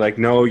back and be like,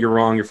 no, you're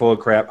wrong. You're full of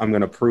crap. I'm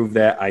going to prove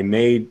that. I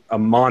made a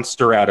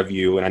monster out of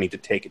you, and I need to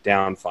take it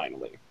down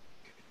finally.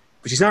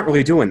 But she's not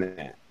really doing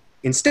that.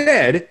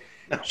 Instead,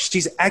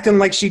 she's acting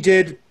like she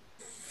did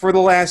for the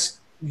last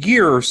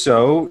year or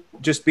so,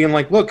 just being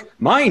like, look,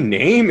 my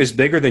name is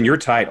bigger than your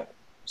title.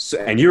 So,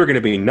 and you're going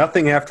to be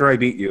nothing after I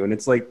beat you. And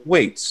it's like,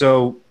 wait,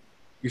 so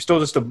you're still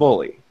just a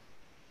bully.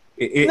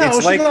 She's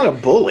not a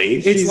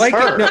bully. She's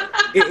her.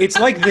 It's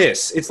like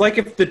this. It's like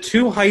if the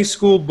 2 high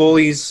school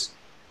bullies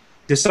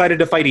decided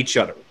to fight each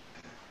other.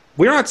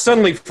 We're not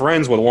suddenly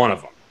friends with one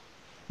of them.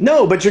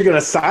 No, but you're going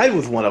to side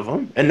with one of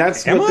them, and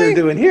that's what they're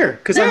doing here.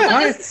 Because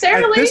not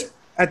necessarily.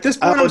 At this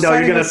point, you're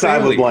going to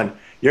side with one.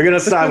 You're going to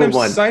side with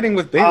one. Siding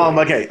with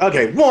Bayley.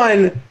 Okay.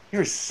 One.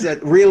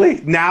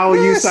 Really? Now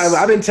you side with...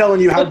 I've been telling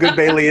you how good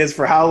Bayley is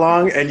for how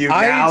long, and you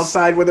now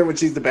side with her when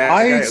she's the bad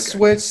guy? I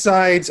switched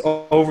sides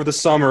over the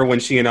summer when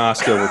she and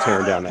Asuka were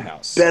tearing down the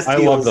house. I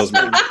love those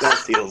movies.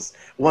 Best heels.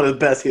 One of the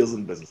best heels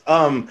in the business.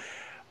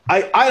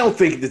 I don't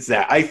think it's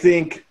that. I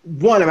think,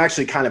 one, I'm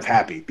actually kind of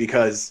happy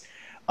because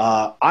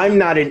I'm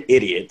not an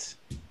idiot.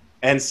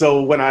 And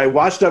so when I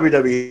watch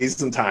WWE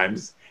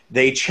sometimes,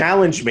 they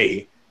challenge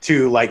me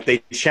to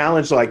they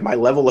challenge my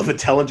level of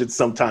intelligence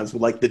sometimes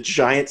with the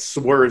giant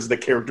swerves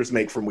that characters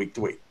make from week to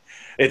week.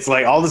 It's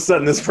like all of a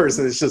sudden this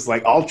person is just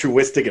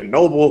altruistic and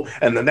noble,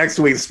 and the next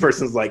week this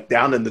person's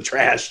down in the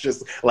trash,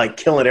 just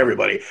killing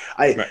everybody.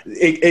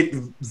 It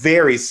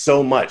varies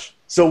so much.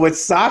 So with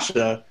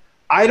Sasha,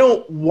 I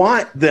don't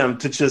want them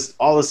to just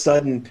all of a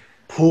sudden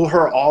pull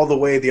her all the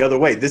way the other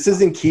way. This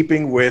is in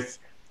keeping with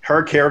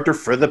her character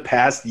for the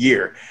past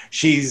year.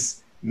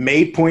 She's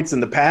made points in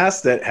the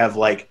past that have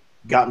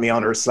got me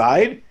on her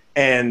side,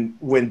 and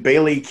when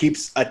Bayley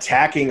keeps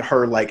attacking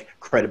her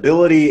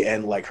credibility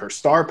and her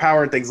star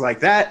power and things like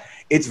that,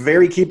 it's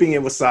very keeping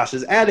in with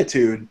Sasha's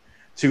attitude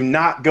to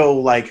not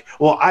go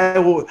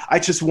I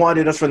just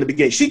wanted us from the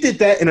beginning. She did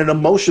that in an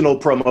emotional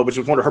promo, which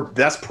was one of her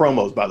best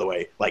promos, by the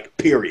way,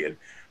 period.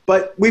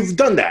 But we've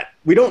done that.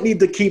 We don't need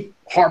to keep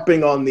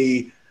harping on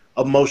the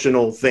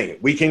emotional thing.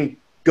 We can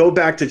go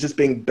back to just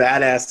being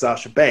badass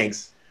Sasha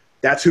Banks.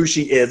 That's who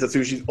she is. That's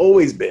who she's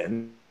always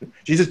been.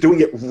 She's just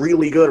doing it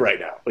really good right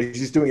now.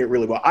 She's doing it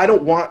really well. I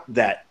don't want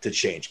that to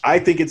change. I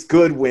think it's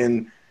good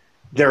when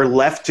they're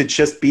left to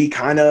just be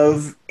kind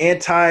of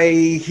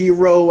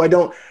anti-hero. I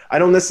don't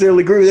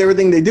necessarily agree with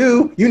everything they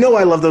do.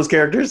 I love those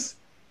characters,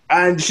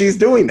 and she's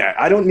doing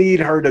that. I don't need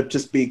her to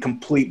just be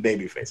complete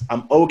babyface.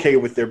 I'm okay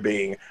with there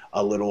being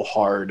a little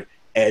hard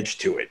edge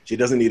to it. She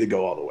doesn't need to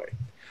go all the way.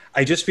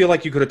 I just feel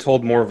like you could have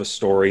told more of a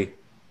story.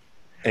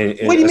 And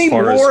what do you mean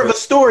more of a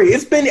story?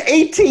 It's been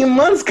 18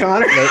 months,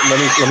 Connor.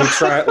 Let me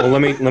try. Well,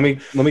 let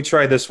me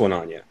try this one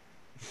on you.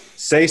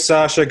 Say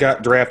Sasha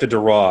got drafted to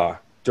Raw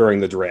during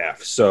the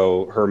draft,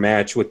 so her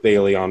match with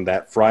Bayley on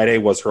that Friday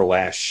was her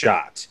last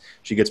shot.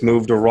 She gets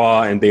moved to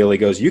Raw, and Bayley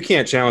goes, "You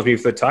can't challenge me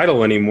for the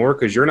title anymore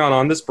because you're not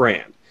on this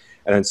brand."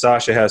 And then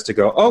Sasha has to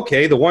go,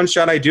 "Okay, the one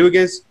shot I do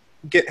against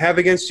have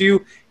against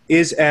you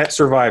is at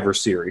Survivor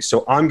Series.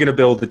 So I'm going to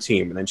build the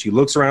team. And then she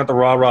looks around at the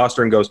Raw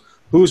roster and goes,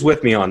 who's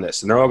with me on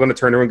this? And they're all going to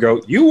turn to her and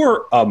go, you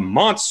were a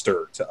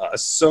monster to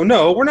us. So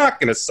no, we're not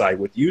going to side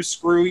with you.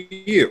 Screw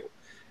you.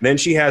 And then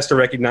she has to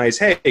recognize,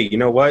 hey, you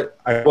know what?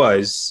 I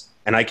was,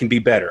 and I can be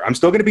better. I'm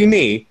still going to be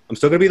me. I'm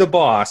still going to be the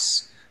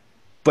boss.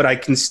 But I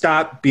can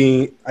stop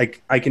being.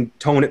 I can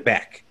tone it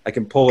back. I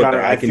can pull it Connor,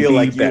 back. I feel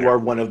like better. you are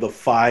one of the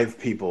 5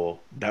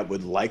 people that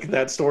would like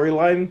that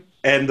storyline.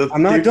 And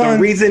I'm not done.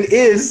 The reason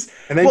is,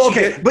 and then she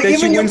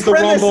wins the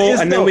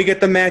Rumble, and then we get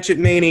the match at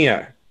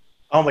Mania.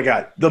 Oh my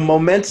God, the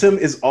momentum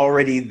is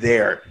already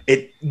there.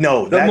 The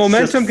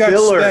momentum got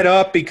sped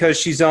up because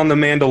she's on the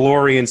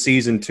Mandalorian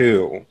season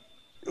 2.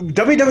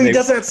 WWE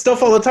does that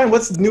stuff all the time.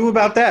 What's new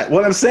about that?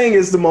 What I'm saying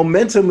is the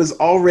momentum is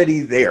already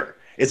there.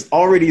 It's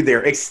already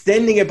there.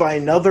 Extending it by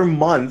another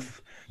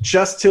month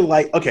just to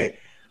okay,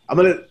 I'm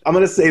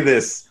gonna say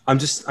this. I'm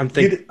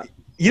thinking.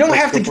 You don't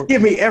have to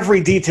give me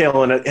every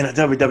detail in a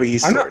WWE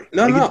story.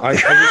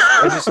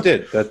 I just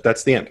did.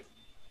 That's the end.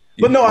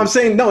 But no, I'm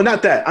saying no,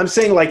 not that. I'm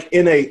saying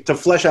to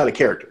flesh out a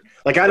character.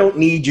 I don't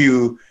need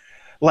you.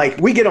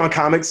 We get on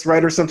comics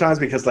writers sometimes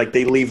because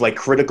they leave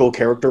critical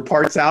character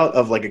parts out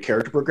of a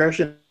character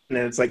progression, and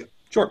it's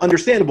sure,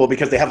 understandable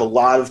because they have a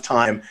lot of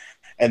time.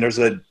 And there's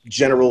a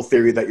general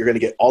theory that you're going to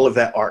get all of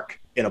that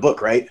arc in a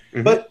book, right?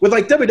 Mm-hmm. But with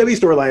WWE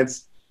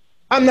storylines,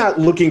 I'm not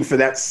looking for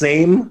that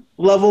same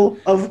level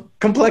of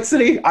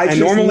complexity. I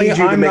just need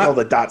you to make all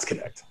the dots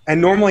connect. And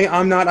normally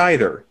I'm not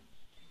either.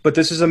 But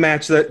this is a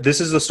match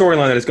this is a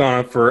storyline that has gone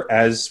on for,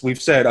 as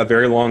we've said, a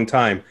very long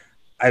time.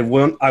 I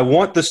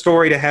want the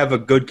story to have a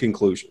good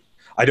conclusion.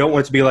 I don't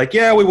want it to be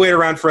we wait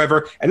around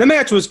forever and the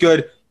match was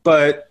good,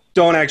 but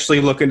don't actually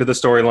look into the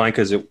storyline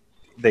because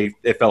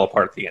it fell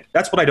apart at the end.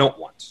 That's what I don't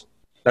want.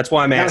 That's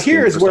why I'm asking. Now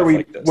here's where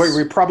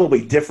we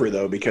probably differ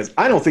though, because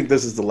I don't think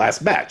this is the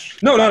last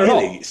match. No, not at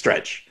all.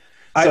 Stretch.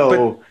 I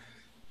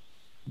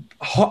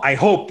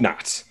hope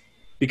not,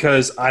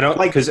 because I don't.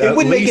 Because it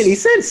wouldn't make any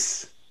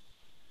sense.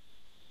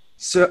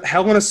 So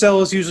Hell in a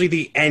Cell is usually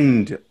the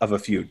end of a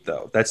feud,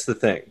 though. That's the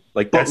thing.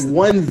 But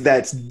one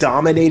that's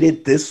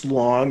dominated this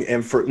long,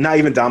 and for not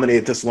even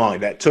dominated this long,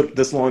 that took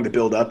this long to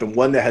build up, and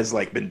one that has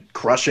been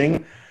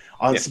crushing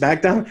on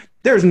SmackDown.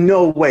 There's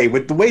no way,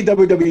 with the way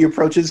WWE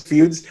approaches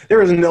feuds,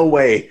 there is no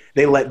way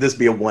they let this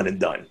be a one and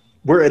done.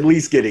 We're at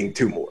least getting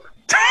 2 more.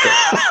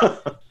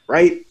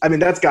 Right? I mean,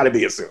 that's got to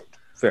be assumed.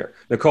 Fair.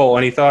 Nicole,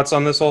 any thoughts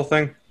on this whole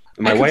thing?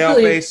 Am I way off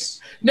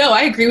base? No,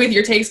 I agree with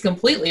your takes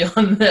completely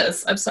on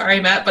this. I'm sorry,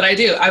 Matt, but I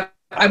do.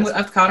 I'm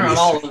Connor on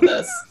all of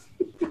this.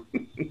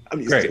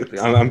 Great.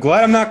 I'm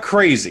glad I'm not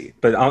crazy,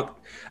 but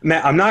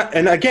Matt, I'm not.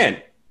 And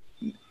again,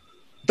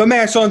 the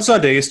match on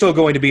Sunday is still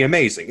going to be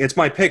amazing. It's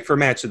my pick for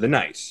match of the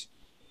night.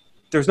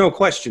 There's no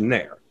question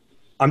there.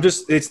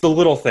 It's the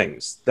little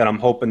things that I'm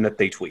hoping that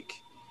they tweak,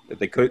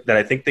 that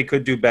I think they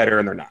could do better,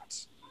 and they're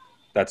not.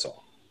 That's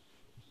all.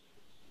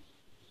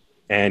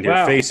 And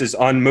your face is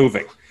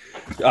unmoving.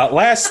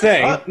 Last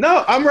thing.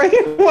 No, I'm right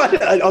here.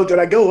 What? Oh, did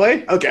I go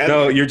away? Okay.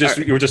 No, you were just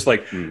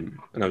and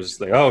I was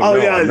just no.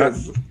 Yeah.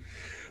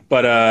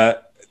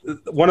 But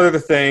one other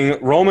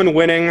thing, Roman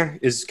winning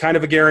is kind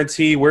of a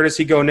guarantee. Where does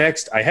he go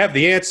next? I have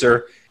the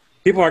answer.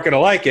 People aren't going to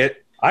like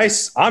it.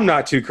 I'm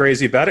not too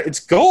crazy about it. It's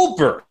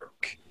Goldberg,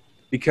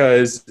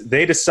 because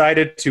they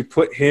decided to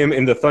put him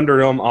in the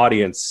Thunderdome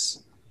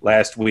audience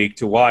last week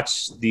to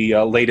watch the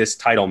latest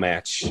title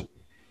match.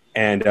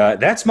 And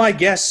that's my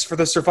guess for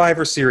the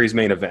Survivor Series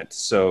main event.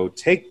 So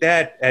take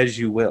that as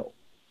you will.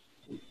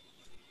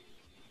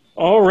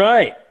 All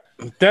right.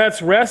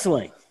 That's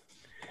wrestling.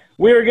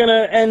 We're going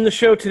to end the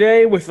show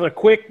today with a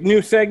quick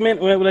new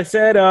segment. What I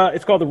said,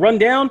 it's called The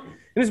Rundown.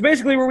 And it's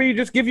basically where we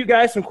just give you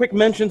guys some quick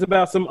mentions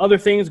about some other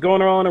things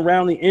going on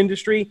around the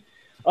industry.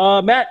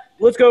 Matt,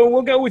 let's go.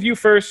 We'll go with you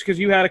first because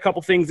you had a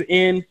couple things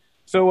in.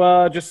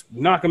 So just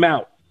knock them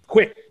out.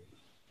 Quick.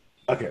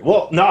 Okay.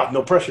 Well,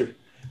 no pressure.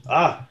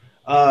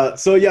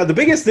 So yeah, the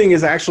biggest thing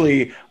is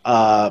actually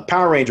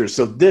Power Rangers.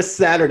 So this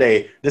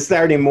Saturday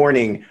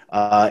morning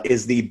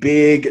is the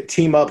big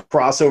team up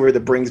crossover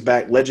that brings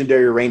back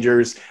Legendary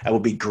Rangers. That will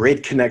be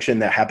Grid Connection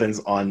that happens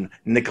on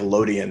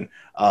Nickelodeon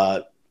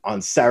on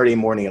Saturday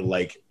morning at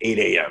 8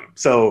 a.m.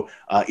 So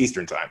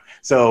Eastern time.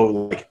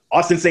 So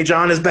Austin St.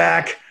 John is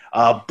back.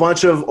 A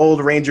bunch of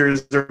old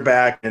Rangers are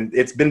back, and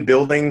it's been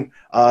building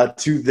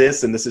to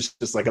this, and this is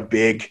just a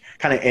big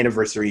kind of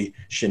anniversary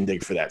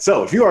shindig for that.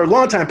 So if you are a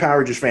longtime Power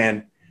Rangers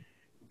fan,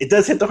 it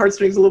does hit the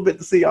heartstrings a little bit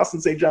to see Austin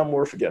St. John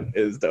morph again.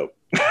 It is dope.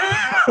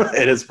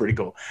 It is pretty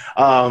cool.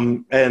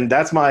 And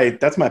that's my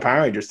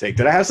Power Rangers take.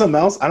 Did I have something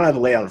else? I don't have a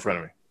layout in front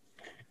of me.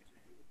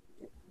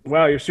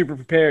 Wow, you're super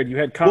prepared. You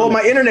had comments. Well,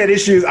 my internet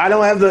issues, I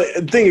don't have the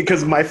thing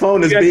because my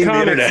phone is being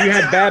the internet. You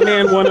had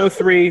Batman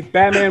 103,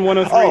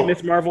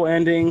 Ms. Marvel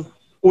ending.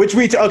 Which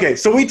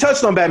so we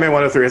touched on Batman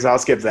 103, so I'll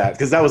skip that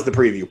because that was the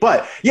preview.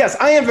 But yes,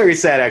 I am very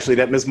sad actually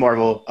that Ms.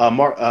 Marvel,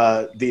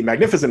 the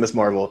Magnificent Ms.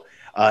 Marvel,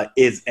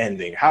 is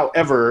ending.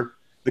 However,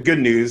 the good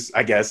news,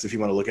 I guess, if you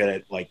want to look at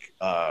it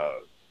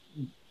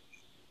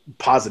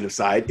positive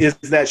side is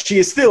that she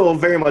is still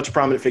very much a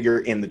prominent figure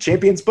in the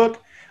Champions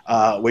book,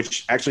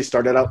 which actually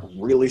started out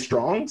really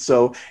strong.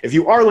 So if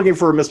you are looking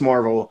for Miss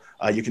Marvel,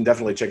 you can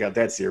definitely check out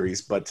that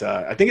series. But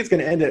I think it's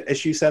going to end at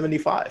issue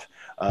 75,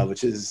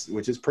 which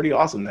is pretty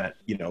awesome that,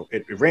 you know,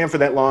 it ran for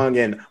that long.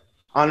 And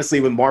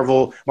honestly, with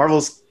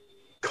Marvel's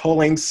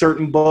culling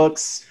certain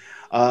books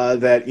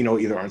that, you know,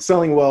 either aren't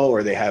selling well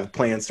or they have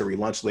plans to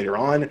relaunch later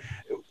on,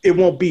 it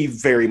won't be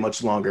very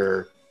much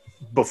longer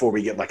before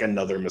we get like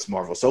another Miss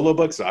Marvel solo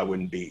book. So I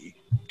wouldn't be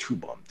too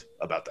bummed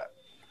about that.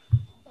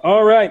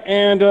 All right,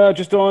 and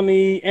just on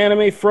the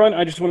anime front,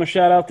 I just want to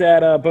shout out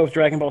that both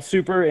Dragon Ball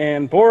Super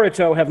and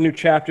Boruto have new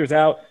chapters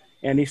out,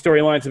 and these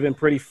storylines have been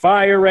pretty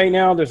fire right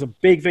now. There's a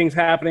big things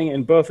happening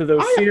in both of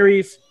those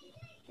series,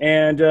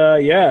 and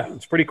yeah,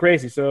 it's pretty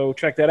crazy, so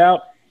check that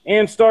out.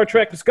 And Star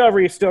Trek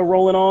Discovery is still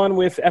rolling on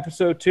with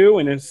Episode 2,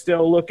 and it's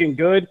still looking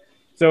good.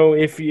 So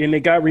and they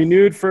got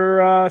renewed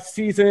for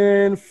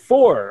Season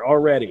 4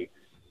 already.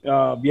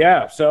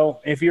 Yeah, so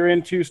if you're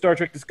into Star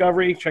Trek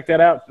Discovery, check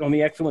that out on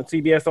the excellent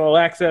CBS All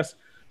Access.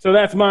 So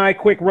that's my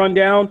quick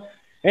rundown.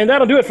 And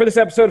that'll do it for this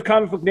episode of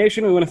Comic Book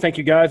Nation. We want to thank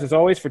you guys, as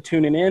always, for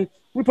tuning in.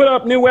 We put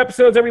up new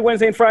episodes every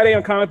Wednesday and Friday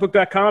on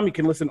comicbook.com. You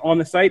can listen on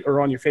the site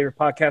or on your favorite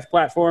podcast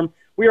platform.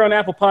 We are on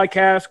Apple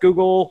Podcasts,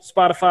 Google,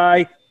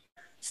 Spotify,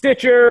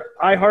 Stitcher,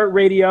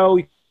 iHeartRadio.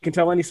 You can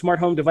tell any smart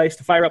home device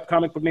to fire up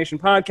Comic Book Nation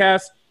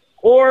podcast.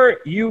 Or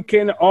you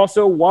can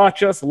also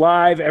watch us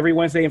live every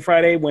Wednesday and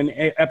Friday when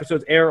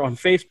episodes air on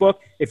Facebook.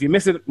 If you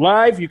miss it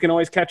live, you can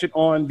always catch it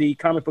on the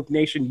Comic Book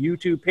Nation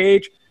YouTube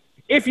page.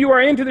 If you are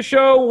into the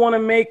show, want to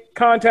make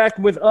contact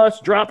with us,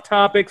 drop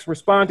topics,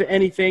 respond to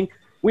anything,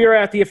 we are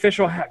at the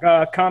official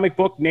Comic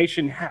Book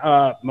Nation.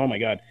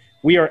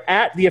 We are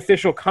at the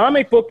official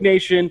Comic Book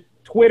Nation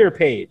Twitter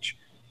page.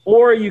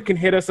 Or you can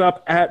hit us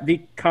up at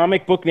the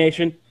Comic Book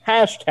Nation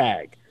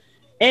hashtag.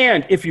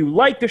 And if you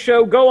like the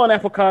show, go on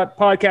Apple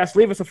Podcasts,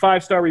 leave us a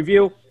 5-star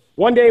review.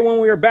 One day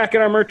when we are back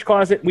in our merch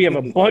closet, we have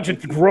a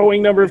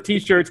growing number of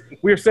T-shirts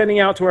we are sending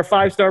out to our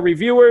 5-star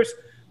reviewers.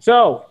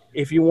 So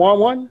if you want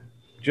one,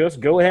 just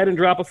go ahead and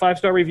drop a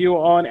 5-star review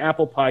on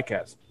Apple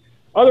Podcasts.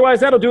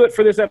 Otherwise, that'll do it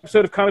for this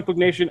episode of Comic Book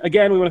Nation.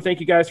 Again, we want to thank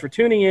you guys for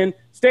tuning in,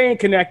 staying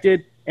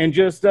connected, and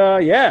just,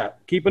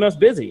 keeping us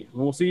busy.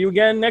 And we'll see you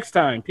again next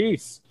time.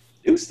 Peace.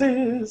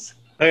 Deuces.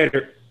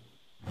 Later.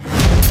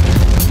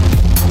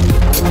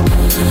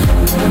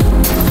 Thank you.